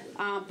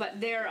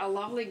 but they're a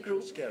lovely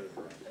group.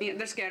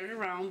 They're scattered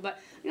around, but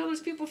there's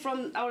people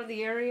from out of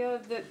the area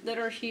that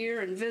are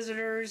here and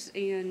visitors,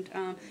 and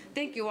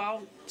thank you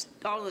all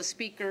the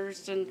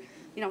speakers, and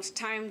it's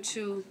time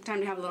to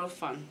have a little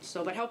fun.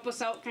 So, but help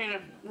us out, kind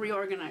of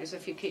reorganize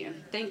if you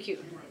can. Thank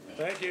you.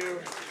 Thank you.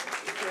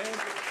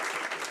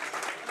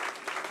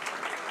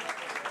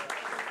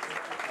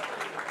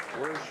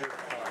 Where's your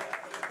card?